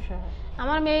কি সমস্যা হয়?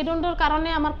 আমার মেরুদণ্ডের কারণে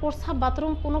আমার প্রস্রাব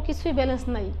বাথরুম কোনো কিছুই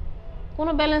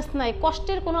ব্যালেন্স নাই,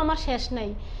 কষ্টের কোনো আমার শেষ নাই।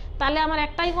 তাহলে আমার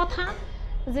একটাই কথা,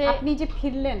 যে আপনি যে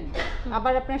ফিরলেন,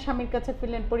 আবার আপনার স্বামীর কাছে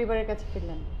ফিরলেন, পরিবারের কাছে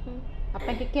ফিরলেন,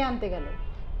 আপনাকে কে আনতে গেল?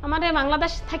 আমার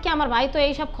বাংলাদেশ থেকে আমার ভাই তো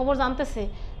এইসব খবর জানতেছে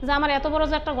যে আমার এত বড়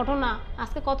যে একটা ঘটনা,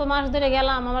 আজকে কত মাস ধরে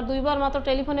গেলাম, আমার 2বার মাত্র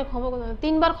টেলিফোনে খবর,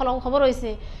 3বার খবর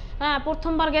হয়েছে। হ্যাঁ,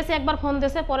 প্রথমবার গেছে, একবার ফোন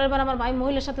দিয়েছে, পরের বার আমার ভাই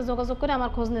মহিলার সাথে যোগাযোগ করে আমার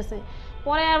খোঁজ নিয়েছে।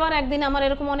 পরে আবার একদিন আমার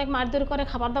এরকম অনেক মারধর করে,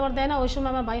 খাবার দাবার দেয় না, ওই সময়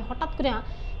আমার ভাই হঠাৎ করে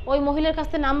ওই মহিলার কাছ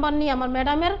থেকে নাম্বার নিয়ে আমার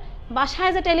ম্যাডামের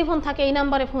বাসায় যে টেলিফোন থাকে এই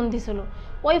নাম্বারে ফোন দিছিল।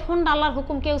 ওই ফোনটা আল্লাহর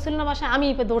হুকুম কেউ ছিল না বাসায়, আমি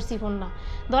ধরছি ফোনটা।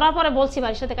 ধরার পরে বলছি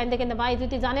ভাইয়ের সাথে কাঁদতে কাঁদতে, ভাই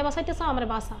তুই জানে বাসাইতে চাও আমার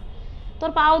বাসা,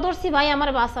 তোর পাও ধরছি ভাই আমার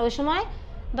বাসা। ওই সময়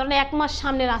ধরেন 1 মাস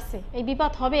সামনে আছে, এই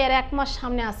বিপদ হবে এর 1 মাস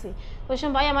সামনে আছে। ওই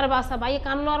সময় ভাই আমার বাসা, ভাই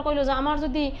কানলো আর কইলো যে আমার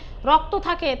যদি রক্ত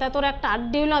থাকে তা তোর একটা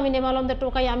আড্ডি হইলো আমি নেমালমদের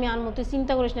টোকাই আমি আনবো, তুই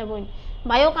চিন্তা করিস না বোন।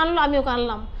 ভাইও কানলো, আমিও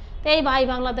কানলাম। তো এই ভাই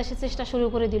বাংলাদেশে চেষ্টা শুরু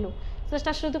করে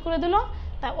দিল।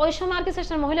 তা ওই সময় আর কি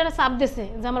চেষ্টা মহিলারা চাপ দিছে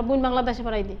যে আমার বোন বাংলাদেশে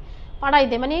পাঠাই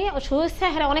দে মানে সুইচ্ছা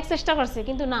হেরা অনেক চেষ্টা করছে,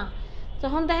 কিন্তু না।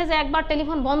 যখন দেখে যে একবার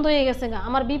টেলিফোন বন্ধ হয়ে গেছে গা,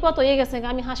 আমার বিপদ হয়ে গেছে গা,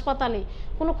 আমি হাসপাতালে,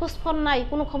 কোনো খোঁজখবর নাই,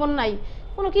 কোনো খবর নাই,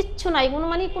 কোনো কিচ্ছু নাই, কোনো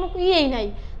মানে কোনো ইয়েই নাই,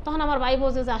 তখন আমার ভাই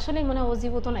বোঝে যে আসলেই মনে হয় ও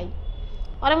জীবিত নাই,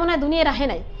 ওরে মনে হয় দুনিয়া রাখে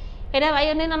নাই। এটা ভাই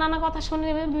নানা কথা শুনে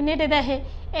নেটে দেখে,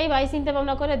 এই ভাই চিন্তা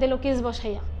ভাবনা করে দিল কেস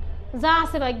বসাইয়া, যা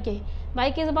আছে ভাগ্যে ভাই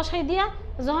কেস বসাই দিয়া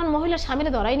যখন মহিলার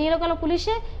স্বামীরে ধরাই নিয়ে গেল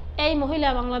পুলিশে, এই মহিলা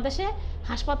বাংলাদেশে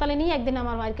হাসপাতালে নিয়ে একদিন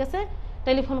আমার ভাইয়ের কাছে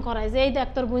টেলিফোন করায় যে এই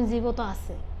ডাক্তার বোন জীবিত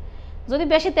আছে। যদি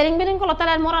বেশি তেরিং বেরিং করলো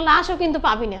তাহলে আর মরা লাশও কিন্তু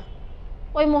পাবি না।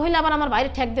 ওই মহিলা আবার আমার বাইরে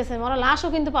ঠেক দিয়েছে, মরা লাশও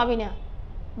কিন্তু পাবি না,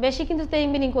 বেশি কিন্তু তেরিং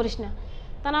বেরিং করিস না।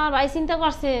 তাহলে আমার ভাই চিন্তা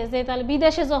করছে যে তাহলে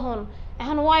বিদেশে যখন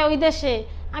এখন ওই দেশে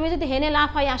আমি যদি হেনে লাভ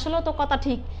হয়, আসলেও তো কথা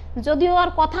ঠিক, যদিও আর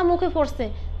কথা মুখে পড়ছে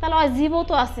তাহলে ওই জীবও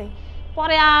তো আছে।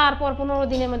 পরে আর 15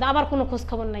 দিনের মধ্যে আবার কোনো খোঁজ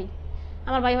খবর নাই,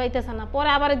 আমার ভাই হইতেছে না। পরে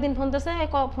আবার একদিন ফোন দিয়েছে,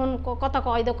 ফোন কথা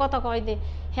কয় দে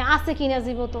হ্যাঁ আছে কিনা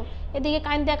জীবত। এদিকে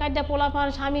কান্দা পোলাপান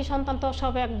স্বামী সন্তান তো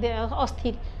সব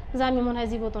অস্থির যে আমি মনে হয়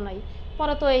জীবত নাই।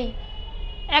 পরে তো এই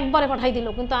একবারে পাঠাই দিল,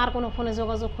 কিন্তু আর কোনো ফোনে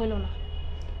যোগাযোগ হইল না।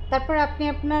 তারপর আপনি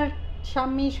আপনার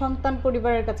স্বামী সন্তান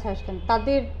পরিবারের কাছে আসলেন,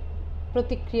 তাদের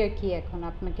প্রতিক্রিয়া কি এখন?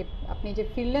 আপনি যে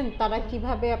ফিরলেন, তারা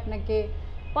কিভাবে আপনাকে?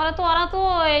 পরে তো ওরা তো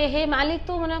হে মালিক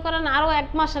তো মনে করেন আরও 1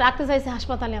 মাস রাখতে চাইছে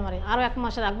হাসপাতালে, আমারে আরও 1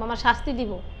 মাস রাখবো, আমার শাস্তি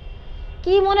দিব,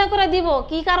 কি মনে করে দিব,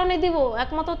 কি কারণে দিব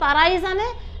একমাত্র তারাই জানে।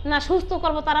 না সুস্থ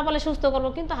করব, তারা বলে সুস্থ করব,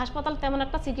 কিন্তু হাসপাতাল তেমন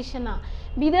একটা চিকিৎসা না।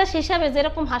 বিদেশ হিসাবে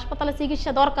যেরকম হাসপাতালে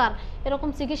চিকিৎসা দরকার এরকম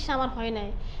চিকিৎসা আমার হয় নাই।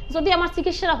 যদি আমার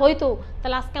চিকিৎসাটা হইতো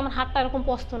তাহলে আজকে আমার হাতটা এরকম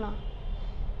পচতো না।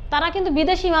 তারা কিন্তু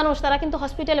বিদেশি মানুষ, তারা কিন্তু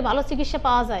হসপিটালে ভালো চিকিৎসা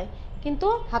পাওয়া যায়, কিন্তু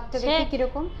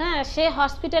হ্যাঁ সে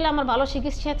হসপিটালে আমার ভালো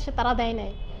চিকিৎসা তারা দেয়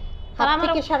নাই। তারা আমার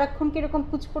সারাক্ষণ কিরকম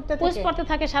পুজ পড়তে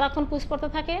থাকে, সারাক্ষণ পুজ পড়তে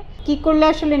থাকে। কি করলে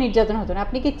আসলে নির্যাতন হতো না?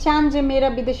 আপনি কি চান যে মেয়েরা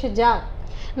বিদেশে যাক?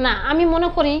 না, আমি মনে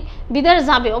করি বিদেশ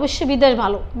যাবে, অবশ্যই বিদেশ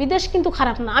ভালো, বিদেশ কিন্তু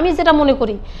খারাপ না, আমি যেটা মনে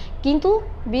করি। কিন্তু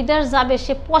বিদেশ যাবে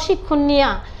সে প্রশিক্ষণ নিয়ে,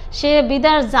 সে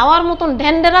বিদেশ যাওয়ার মতন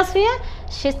ডেন্ডারাস হয়ে,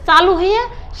 সে চালু হয়ে,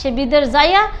 সে বিদেশ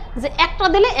যাইয়া যে একটা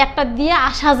দিলে একটা দিয়ে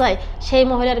আসা যায়, সেই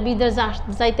মহিলার বিদেশ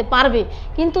যাইতে পারবে।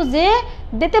 কিন্তু যে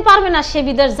দিতে পারবে না সে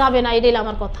বিদেশ যাবে না, এটাই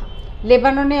আমার কথা।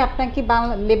 লেবাননে আপনার কি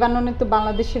লেবাননে তো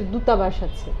বাংলাদেশের দূতাবাস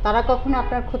আছে, তারা কখনো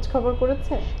আপনার খোঁজ খবর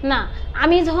করেছে? না,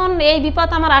 আমি যখন এই বিপদ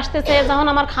আমার আসতেছে, যখন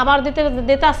আমার খাবার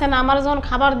দিতে আসে না, আমার যখন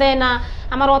খাবার দেয় না,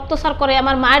 আমার অত্যাচার করে,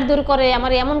 আমার মায়ের দূর করে,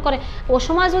 আমার এমন করে, ও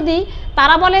সময় যদি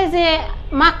তারা বলে যে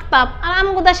মাকতাব, আর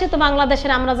আমাদের দেশে তো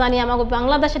বাংলাদেশের আমরা জানি আমাকে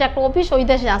বাংলাদেশের একটা অফিস ওই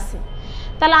দেশে আছে,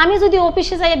 তাহলে আমি যদি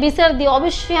অফিসে যাই বিচার দিই,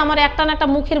 অবশ্যই আমার একটা না একটা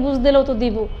মুখের বুঝ দিলেও তো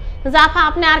দিব যে আফা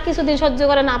আপনি আর কিছুদিন সহ্য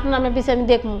করেন, আপনার আমি বিচার আমি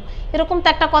দেখবো, এরকম তো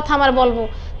একটা কথা আমার বলবো।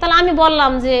 তাহলে আমি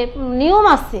বললাম যে নিয়ম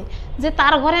আছে যে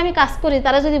তার ঘরে আমি কাজ করি,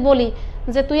 তারা যদি বলি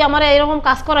যে তুই আমার এরকম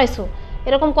কাজ করাইছো,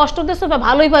 এরকম কষ্ট দিয়েছো বা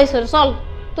ভালোই পাইছো, চল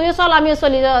তুইও চল আমিও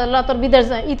চলি, তোর বিদেশ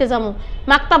ইতে যাবো,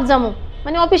 মাকতাব যাবো,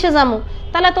 মানে অফিসে যাবো,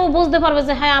 তাহলে তো বুঝতে পারবে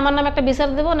যে হ্যাঁ আমার নামে একটা বিচার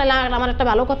দেবো, নাহলে আমার একটা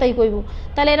ভালো কথাই কইব।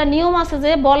 তাহলে এটা নিয়ম আছে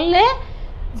যে বললে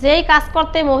যেই কাজ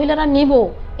করতে মহিলারা নিব,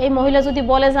 এই মহিলা যদি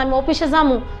বলে যে আমি অফিসে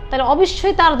যাবো, তাহলে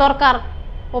অবশ্যই তার দরকার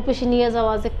অফিসে নিয়ে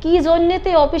যাওয়া, যে কী জন্যেতে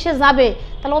অফিসে যাবে,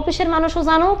 তাহলে অফিসের মানুষও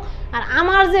জানুক। আর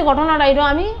আমার যে ঘটনাটা এটা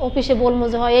আমি অফিসে বলবো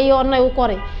যে হয় এই অন্যায় ও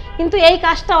করে, কিন্তু এই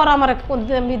কাজটা ওরা আমার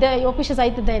অফিসে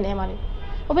যাইতে দেয় না, আমার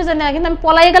অফিসে নেয়। কিন্তু আমি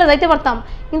পলাইয়ে গেলে যাইতে পারতাম,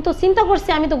 কিন্তু চিন্তা করছি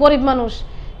আমি তো গরিব মানুষ,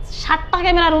 60টা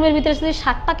ক্যামেরা রুমের ভিতরে, যদি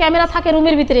 60টা ক্যামেরা থাকে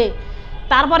রুমের ভিতরে,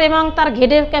 তারপর এবং তার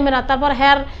ঘেডের ক্যামেরা, তারপর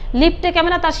হেয়ার লিফটে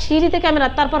ক্যামেরা, তার সিঁড়িতে ক্যামেরা,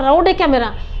 তারপর রোডে ক্যামেরা,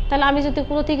 তাহলে আমি যদি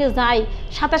কোনো থেকে যাই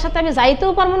সাথে সাথে আমি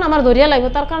যাইতেও পারবো না, আমার ধরিয়া লাগবে।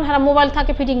 তার কারণ হ্যাঁ মোবাইল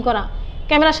থাকে ফিটিং করা,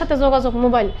 ক্যামেরার সাথে যোগাযোগ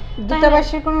মোবাইল।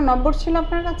 দূতাবাসের কোনো নম্বর ছিল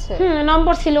আপনার কাছে?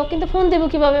 নম্বর ছিল, কিন্তু ফোন দেবো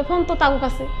কিভাবে? ফোন তো তার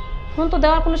কাছে, ফোন তো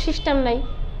দেওয়ার কোনো সিস্টেম নাই।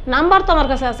 নাম্বার তো আমার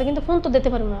কাছে আছে, কিন্তু ফোন তো দিতে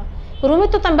পারবো না, রুমে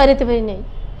তো আমি বাইরেতে পারি নাই।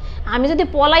 আমি যদি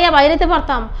পলাইয়া বাইরেতে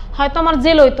পারতাম হয়তো আমার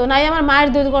জেল হইতো, নাই আমার মায়ের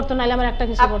দুধ করতো, নাইলে আমার একটা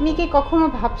কিছু। আপনি কি কখনো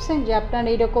ভাবছেন যে আপনার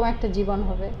এইরকম একটা জীবন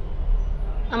হবে?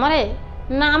 আমারে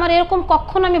না, আমার এরকম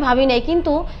কখনো আমি ভাবি নাই।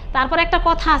 কিন্তু তারপর একটা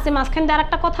কথা আছে, মাঝখান দিয়ে আর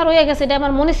একটা কথা রয়ে গেছে, এটা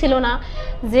আমার মনে ছিল না,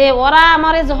 যে ওরা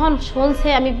আমারে যখন শুনছে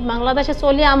আমি বাংলাদেশে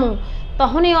চলে আমু,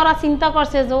 তখনই ওরা চিন্তা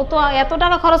করছে যে ও তো এত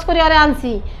টাকা খরচ করে ওরে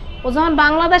আনছি, ও যখন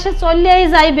বাংলাদেশে চললেই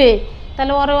যাইবে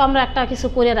তাহলে ওরেও আমরা একটা কিছু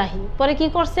করে রাখি। পরে কি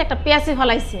করছে, একটা পেঁয়াজি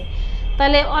ফেলাইছে।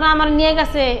 তাহলে ওরা আমার নিয়ে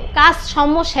গেছে, কাজ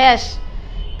শেষ,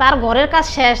 তার ঘরের কাজ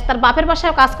শেষ, তার বাপের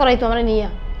বাসায় কাজ করাইতো আমরা নিয়ে।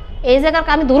 এই জায়গার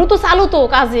আমি দ্রুত চালু তো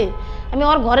কাজে, আমি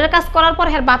ওর ঘরের কাজ করার পর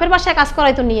হ্যাঁ বাপের বাসায় কাজ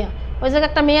করাইতো নিয়ে। ওই জায়গায়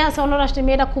একটা মেয়ে আছে অন্য রাষ্ট্রের,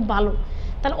 মেয়েটা খুব ভালো।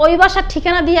 তাহলে ওই বাসার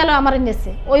ঠিকানা দিয়ে এলো আমার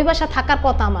নেছে, ওই বাসা থাকার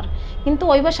কথা আমার, কিন্তু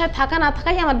ওই বাসায় থাকা না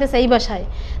থাকাই আমার দেশে এই বাসায়।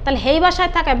 তাহলে এই বাসায়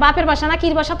থাকায় বাপের বাসা না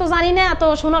কির বাসা তো জানি না, তো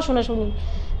শুনি।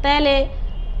 তাহলে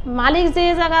মালিক যে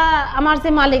জায়গা, আমার যে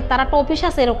মালিক, তার একটা অফিস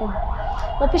আছে এরকম,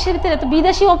 অফিসের ভিতরে তো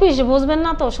বিদেশি অফিস, বুঝবেন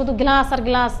না তো, শুধু গ্লাস আর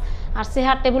গ্লাস আর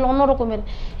চেয়ার টেবিল অন্য রকমের।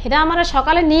 সেটা আমার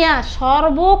সকালে নিয়ে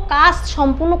সর্ব কাজ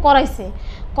সম্পূর্ণ করাইছে।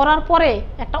 করার পরে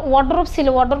একটা ওয়ার্ড্রোব ছিল,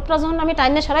 ওয়ার্ড্রোবটা যখন আমি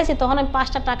টাইনে সরাইছি তখন আমি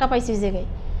 5টা টাকা পাইছি ওই জায়গায়,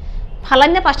 ফালাই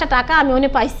না 5টা টাকা আমি ওনে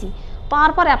পাইছি।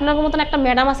 পাওয়ার পরে আপনার মতন একটা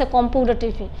ম্যাডাম আছে কম্পিউটার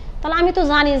টিভি, তাহলে আমি তো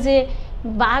জানি যে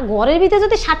বা ঘরের ভিতরে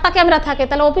যদি 7টা ক্যামেরা থাকে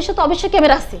তাহলে অফিসে তো অবশ্যই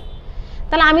ক্যামেরা আছে।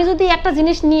 তাহলে আমি যদি একটা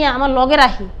জিনিস নিয়ে আমার লগে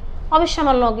রাখি, অবশ্যই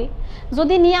আমার লগে,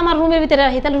 যদি নিয়ে আমার রুমের ভিতরে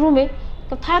রাখি তাহলে রুমে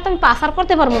কোথায় তো আমি পাসার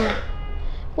করতে পারবো না,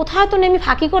 কোথায় তো আমি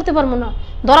ফাঁকি করতে পারবো না,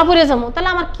 ধরা পড়ে যাবো। তাহলে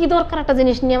আমার কি দরকার একটা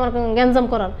জিনিস নিয়ে আমার গ্যাঞ্জাম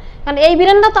করার, কারণ এই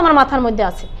বিরানটা তো আমার মাথার মধ্যে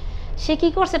আছে। সে কি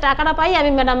করছে, টাকাটা পাই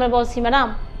আমি ম্যাডামের বলছি, ম্যাডাম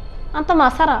আমি তো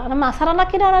মাসারা না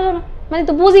কিনা, মানে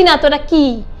তো বুঝি না তো এটা কি।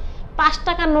 5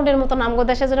 টাকার নোটের মতো নামগো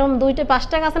দেশে যেরকম 2টা 5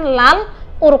 টাকা আছে না লাল,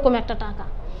 ওরকম একটা টাকা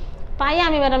পাই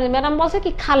আমি ম্যাডাম বলছে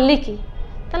কি খাল্লি কি,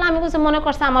 তাহলে আমি বলছি মনে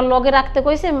করছে আমার লগে রাখতে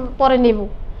কইছে পরে নেব।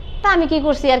 তা আমি কি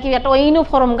করছি আর কি, একটা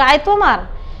ইউনিফর্ম গায়ে তো আমার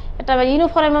একটা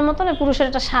ইউনিফর্মের মতো না, পুরুষের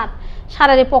একটা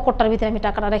শাড়ির এই পকেটটার ভিতরে আমি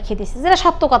টাকাটা রেখে দিয়েছি, যেটা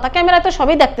সত্য কথা, ক্যামেরায় তো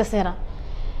সবই দেখতেছে এরা।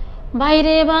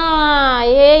 বাইরে ভাই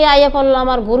এই আইয়া পড়লো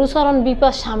আমার গরুচরণ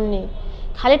বিপার সামনে,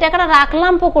 খালি টাকাটা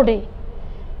রাখলাম পকেটে।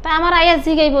 তাই আমার আইয়া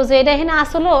জিগাইব যে এটা এখানে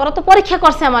আসলো, ওরা তো পরীক্ষা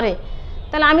করছে আমারে,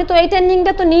 তাহলে আমি তো এই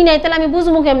ট্রেনিংটা তো নিই নাই, তাহলে আমি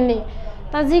বুঝবো কেমনি।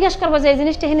 তা জিজ্ঞেস করবো যে এই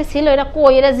জিনিসটা এখানে ছিল, এটা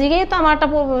কই, এটা জিগেই তো আমার একটা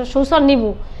সুসর নিব।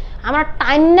 আমার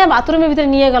টাইম না বাথরুমের ভিতরে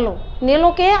নিয়ে গেল,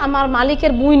 কে আমার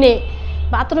মালিকের বুইনে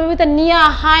বাথরুমের ভিতরে নিয়ে,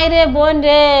 হায় রে বোন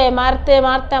রে, মারতে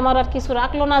মারতে আমার আর কিছু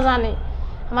রাখলো না, জানে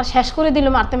আমার শেষ করে দিল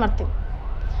মারতে মারতে।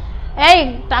 এই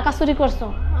টাকা চুরি করছো,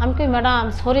 আমি কই ম্যাডাম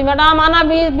সরি ম্যাডাম, আনা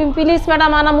প্লিজ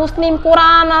ম্যাডাম, আনা মুসলিম,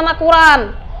 কোরআন আনা, কোরআন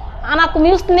আনা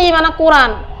মুসলিম, আনা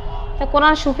কোরআন। তা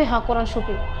কোরআন সুফি, হ্যাঁ কোরআন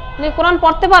সুফি, কোরআন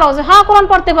পড়তে পারো, যে হ্যাঁ কোরআন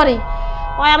পড়তে পারি।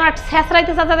 ওই আমার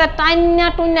হেঁচড়াইতে চাচ্ছে, টাইনা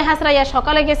টুইনা হেঁচড়াইয়া,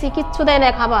 সকালে গেছি কিচ্ছু দেয় না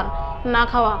খাবার, না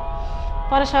খাওয়া।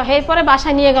 পরে এরপরে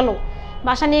বাসায় নিয়ে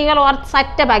গেল, আর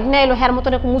 4টা বাগনা আইলো, হ্যার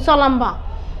মতন মুচা লম্বা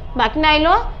বাগনা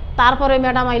আইলো। তারপরে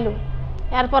ম্যাডাম আইলো,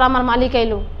 এরপর আমার মালিক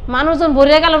আইলো, মানুষজন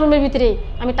ভরে গেল রুমের ভিতরে,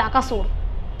 আমি টাকা চোর।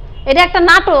 এটা একটা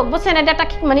নাটক, বুঝছেন, এটা একটা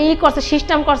মানে করছে,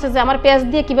 সিস্টেম করছে যে আমার পেঁয়াজ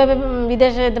দিয়ে কীভাবে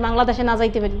বিদেশে বাংলাদেশে না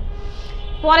যাইতে পারি।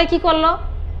 পরে কি করলো,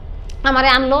 আমারে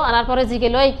আনলো, আনার পরে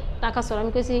জিগেলো এই টাকা চোর।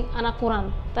 আমি কইছি আনা কোরআন,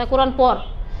 তাই কোরআন পর।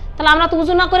 তাহলে আমরা তো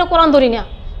উজু না করে কোরআন ধরি না,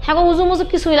 হ্যাঁ উজু মুজু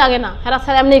কিছুই লাগে না, হ্যাঁ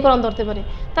স্যার এমনি কোরআন ধরতে পারে,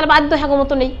 তাহলে বাধ্য হ্যাঁ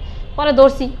মতো নেই। পরে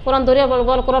ধরছি, কোরআন ধরে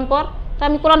বল কোরআন পর। তা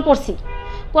আমি কোরআন পড়ছি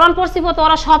তো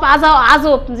ওরা সব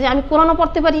আজব যে আমি কোরআনও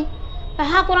পড়তে পারি,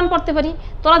 হ্যাঁ কোরআন পড়তে পারি।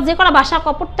 তোরা যে কটা ভাষা,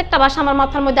 প্রত্যেকটা ভাষা আমার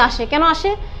মাথার মধ্যে আসে। কেন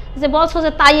আসে, যে বলছো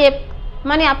যে তাইয়েব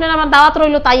মানে আপনার আমার দাওয়াত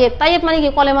রইলো, তাইয়েব মানে কি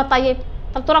কলেমা তাইয়েব।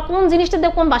 তাহলে তোরা কোন জিনিসটা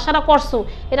দিয়ে কোন ভাষাটা করছো,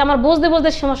 এটা আমার বুঝতে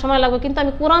সময় লাগবে, কিন্তু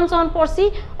আমি কোরআন যখন পড়ছি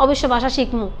অবশ্য ভাষা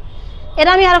শিখবো।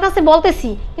 এরা আমি আর কাছে বলতেছি,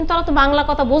 কিন্তু ওরা তো বাংলা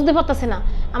কথা বুঝতে পারতেছে না।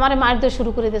 আমার মায়ের দই শুরু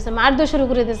করে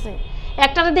দিয়েছে,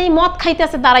 একটারে দিয়ে মদ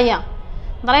খাইতেছে,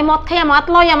 দাঁড়াই মদ খাইয়া মাত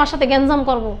লই আমার সাথে গ্যাঞ্জাম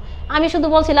করবো। আমি শুধু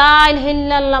বলছি লা ইলাহা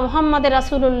ইল্লাল্লাহ মুহাম্মাদুর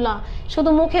রাসূলুল্লাহ, শুধু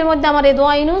মুখের মধ্যে আমার এই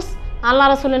দোয়া ইউনুস আল্লাহ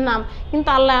রাসূলের নাম, কিন্তু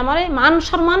আল্লাহ আমার মান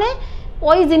সম্মানে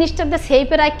ওই জিনিসটাতে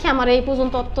সেইপে রাখে আমার এই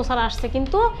পর্যন্ত অত্যাচার আসছে,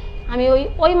 কিন্তু আমি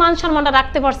ওই মান সম্মানটা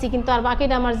রাখতে পারছি, কিন্তু আর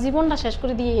বাকিটা আমার জীবনটা শেষ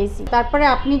করে দিয়ে গেছি। তারপরে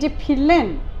আপনি যে ফিরলেন,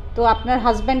 তো আপনার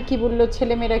হাজব্যান্ড কি বললো,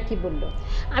 ছেলেমেয়েরা কি বললো?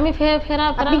 আমি ফেরা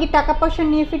আপনি কি টাকা পয়সা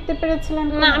নিয়ে ফিরতে পেরেছিলেন?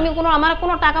 না, আমার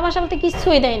কোনো টাকা পয়সা বলতে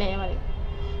কিছুই দেয় নাই,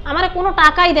 আমার কোনো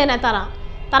টাকাই দেয় না।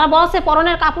 তারা বলছে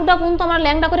পরনের কাপড়টা কিন্তু আমার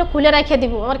ল্যাংডা করে খুলে রেখে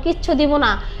দিব, আমার কিচ্ছু দিব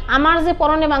না। আমার যে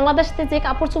পরনে বাংলাদেশ থেকে যে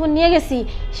কাপড় চোপড় নিয়ে গেছি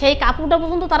সেই কাপড়টা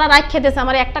পর্যন্ত তারা রেখে দিয়েছে,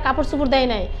 আমার একটা কাপড় চোপড় দেয়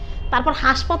নাই। তারপর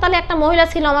হাসপাতালে একটা মহিলা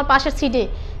ছিল আমার পাশের সিটে,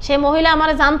 সেই মহিলা আমার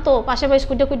জানতো, পাশে বয়স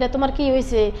কুইটা তোমার কি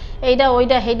হয়েছে, এইটা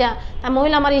ওইটা হেইটা। তার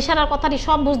মহিলা আমার ইশারার কথাটি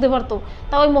সব বুঝতে পারতো।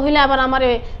 তা ওই মহিলা আবার আমার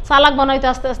চালাক বানাইতে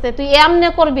আস্তে আস্তে, তুই এমনে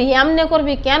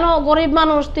করবি কেন, গরিব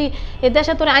মানুষ তুই, এ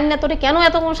দেশে তোর আইন না, তোর কেন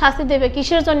এত কোনো শাস্তি দেবে,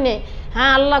 কিসের জন্যে,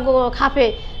 হ্যাঁ আল্লাহ খাপে,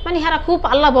 মানে হারা খুব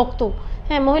আল্লাহ ভক্ত।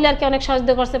 হ্যাঁ মহিলারকে অনেক সাহায্য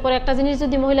করছে। পরে একটা জিনিস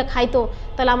যদি মহিলা খাইতো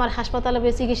তাহলে আমার হাসপাতালে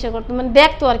চিকিৎসা করতো, মানে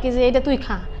দেখতো আর কি যে এটা তুই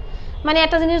খা। মানে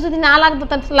একটা জিনিস যদি না লাগতো,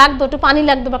 লাগতো একটু পানি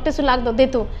লাগতো বা কিছু লাগতো,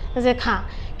 দিত যে খা।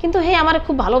 কিন্তু হে আমার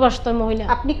খুব ভালোবাসতো মহিলা।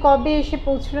 আপনি কবে এসে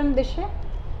পৌঁছলেন দেশে?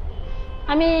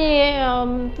 আমি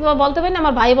তো বলতে পারি না,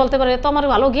 আমার ভাই বলতে পারে, তো আমার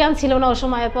ভালো জ্ঞান ছিল না ওই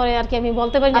সময়, পরে আর কি আমি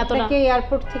বলতে পারি না এতটা। আপনাকে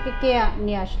এয়ারপোর্ট থেকে কে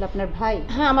নিয়ে আসলো? আপনার ভাই?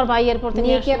 হ্যাঁ, আমার ভাই এয়ারপোর্ট থেকে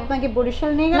নিয়ে কি আপনাকে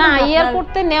বরিশাল নিয়ে গেল? না,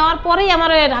 এয়ারপোর্টে নেওয়ার পরেই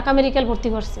আমার ঢাকা মেডিকেল ভর্তি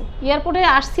করছে। এয়ারপোর্টে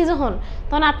আসছি যখন,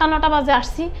 তখন 8টা-9টা বাজে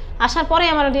আসছি, আসার পরেই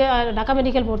আমার ঢাকা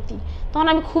মেডিকেল ভর্তি। তখন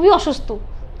আমি খুবই অসুস্থ,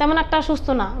 তেমন একটা সুস্থ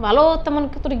না, ভালো তেমন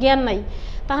তোর জ্ঞান নাই।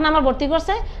 তখন আমার ভর্তি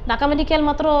করছে ঢাকা মেডিকেল,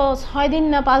 মাত্র 6 দিন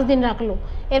না 5 দিন রাখলো।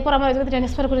 এরপর আমার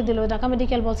ট্রান্সফার করে দিল। ঢাকা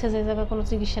মেডিকেল বলছে যে জায়গায় কোনো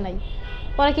চিকিৎসা নাই।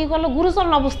 পরে কী করলো, গুরুতর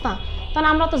অবস্থা। তখন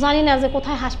আমরা তো জানি না যে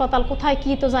কোথায় হাসপাতাল, কোথায় কী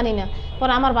তো জানি না।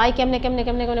 পরে আমার ভাই কেমনে কেমনে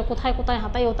কেমনে কেমনে কোথায় কোথায়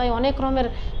হাতাই ওতাই অনেক রকমের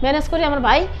ম্যানেজ করি। আমার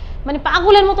ভাই মানে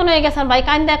পাগলের মতন হয়ে গেছে। আমার ভাই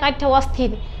কান্দা কাঠটা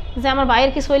অস্থির যে আমার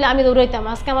ভাইয়ের কিছু হইলে আমি দৌড়াইতাম,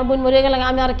 আজকে আমার বোন মরে গেলে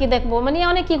আমি আর কি দেখবো, মানে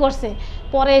অনেক কী করছে।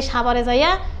 পরে সাভারে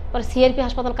যাইয়া পরে সিআরপি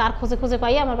হাসপাতাল কার খোঁজে খোঁজে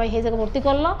পাই আমার ভাই সেই জায়গায় ভর্তি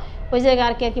করলো। ওই জায়গায়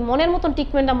আর কি মনের মতন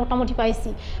ট্রিটমেন্টটা মোটামুটি পাইছি।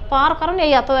 পাওয়ার কারণে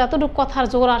এই এতটুকু কথার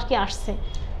জোর আর কি আসছে।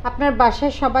 আপনার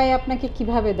বাসায় সবাই আপনাকে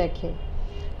কিভাবে দেখে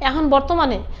এখন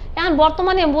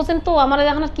বর্তমানে বোঝেন তো, আমার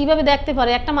এখন কীভাবে দেখতে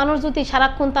পারে একটা মানুষ যদি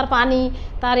সারাক্ষণ তার পানি,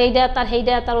 তার এইটা, তার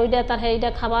হেইডা, তার ওইটা, তার হেইডা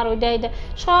খাবার, ওইটা এইটা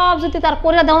সব যদি তার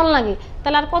করে দেওয়ান লাগে,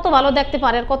 তাহলে আর কত ভালো দেখতে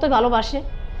পারে, আর কত ভালোবাসে।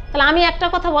 তাহলে আমি একটা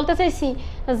কথা বলতে চাইছি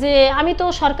যে আমি তো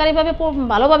সরকারিভাবে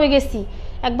ভালোভাবে গেছি,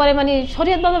 একবারে মানে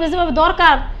শরীয়তভাবে যেভাবে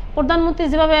দরকার, প্রধানমন্ত্রী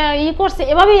যেভাবে করছে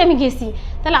এভাবেই আমি গেছি।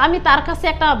 তাহলে আমি তার কাছে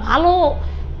একটা ভালো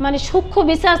মানে সূক্ষ্ম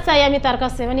বিচার চাই। আমি তার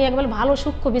কাছে মানে একবার ভালো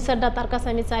সূক্ষ্ম বিচারটা তার কাছে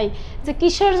আমি চাই যে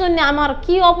কিসের জন্য আমার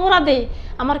কি অপরাধে,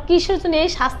 আমার কিসের জন্য এই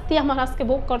শাস্তি আমার আজকে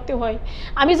ভোগ করতে হয়।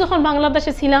 আমি যখন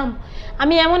বাংলাদেশে ছিলাম,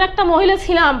 আমি এমন একটা মহিলা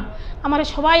ছিলাম, আমার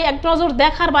সবাই এক নজর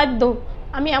দেখার বাধ্য।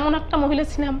 আমি এমন একটা মহিলা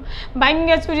ছিলাম,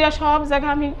 বাইঙ্গা চুরিয়া সব জায়গা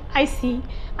আমি আইছি,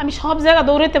 আমি সব জায়গা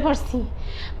দৌড়াতে পারছি।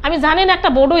 আমি জানি না একটা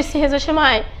বোর্ড হয়েছে যে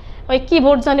সময়, ওই কি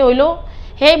বোর্ড জানি হইলো,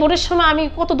 এই বোর্ডের সময় আমি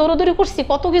কত দৌড়াদৌড়ি করছি,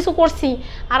 কত কিছু করছি।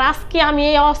 আর আজকে আমি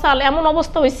এই অবস্থাল এমন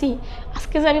অবস্থা হয়েছি,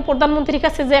 আজকে যে আমি প্রধানমন্ত্রীর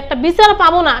কাছে যে একটা বিচার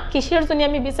পাবো না, কিসের জন্য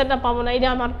আমি বিচারটা পাবো না, এটা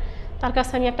আমার তার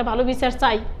কাছে আমি একটা ভালো বিচার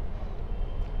চাই।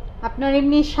 আপনার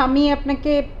এমনি স্বামী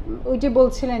আপনাকে ওই যে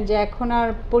বলছিলেন যে এখন আর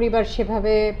পরিবার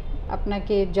সেভাবে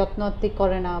আপনাকে যত্নআত্তি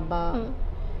করে না, বা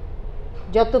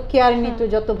যত কেয়ার নিত,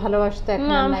 যত ভালোবাসতো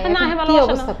এখন আর নাই? এখন কি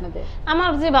অবস্থা আপনাদের?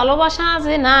 আমার যে ভালোবাসা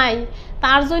যে নাই,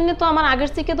 তার জন্য তো আমার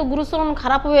আগের থেকে তো গুরুচরণ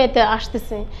খারাপ হয়ে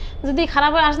আসতেছে। যদি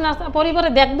খারাপ হয়ে আসে না, পরিবারে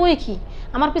দেখবোই কি?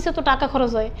 আমার পিছিয়ে তো টাকা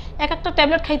খরচ হয়, একটা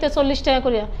ট্যাবলেট খাইতে 40 টাকা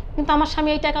করে, কিন্তু আমার স্বামী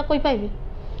এই টাকা কই পাইবে?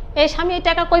 এই স্বামী এই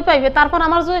টাকা কই পাইবে? তারপর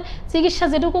আমার যে চিকিৎসা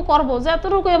যেটুকু করবো,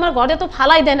 যতটুকু আমার ঘরে তো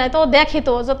ফালাই দেয় না, তো দেখে,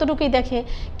 তো যতটুকুই দেখে,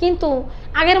 কিন্তু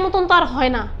আগের মতন তো আর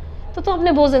হয় না। তো আপনি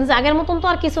বোঝেন যে আগের মতন তো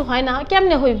আর কিছু হয় না,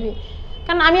 কেমনে হইবে?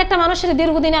 কারণ আমি একটা মানুষের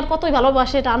দীর্ঘদিন আর কতই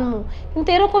ভালোবাসে টানমু, কিন্তু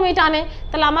এরকমই টানে।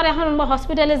 তাহলে আমার এখন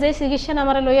হসপিটালে যে চিকিৎসা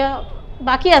আমার লইয়া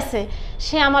বাকি আছে,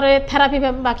 সে আমার থেরাপি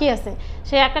বাকি আছে,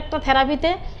 সে একটা থেরাপিতে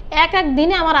এক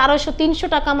দিনে আমার 250-300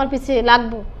 টাকা আমার পিছিয়ে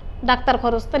লাগবো ডাক্তার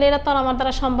খরচ। তাহলে এটা তো আর আমার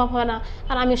দ্বারা সম্ভব হয় না,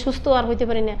 আর আমি সুস্থ আর হইতে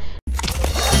পারি না।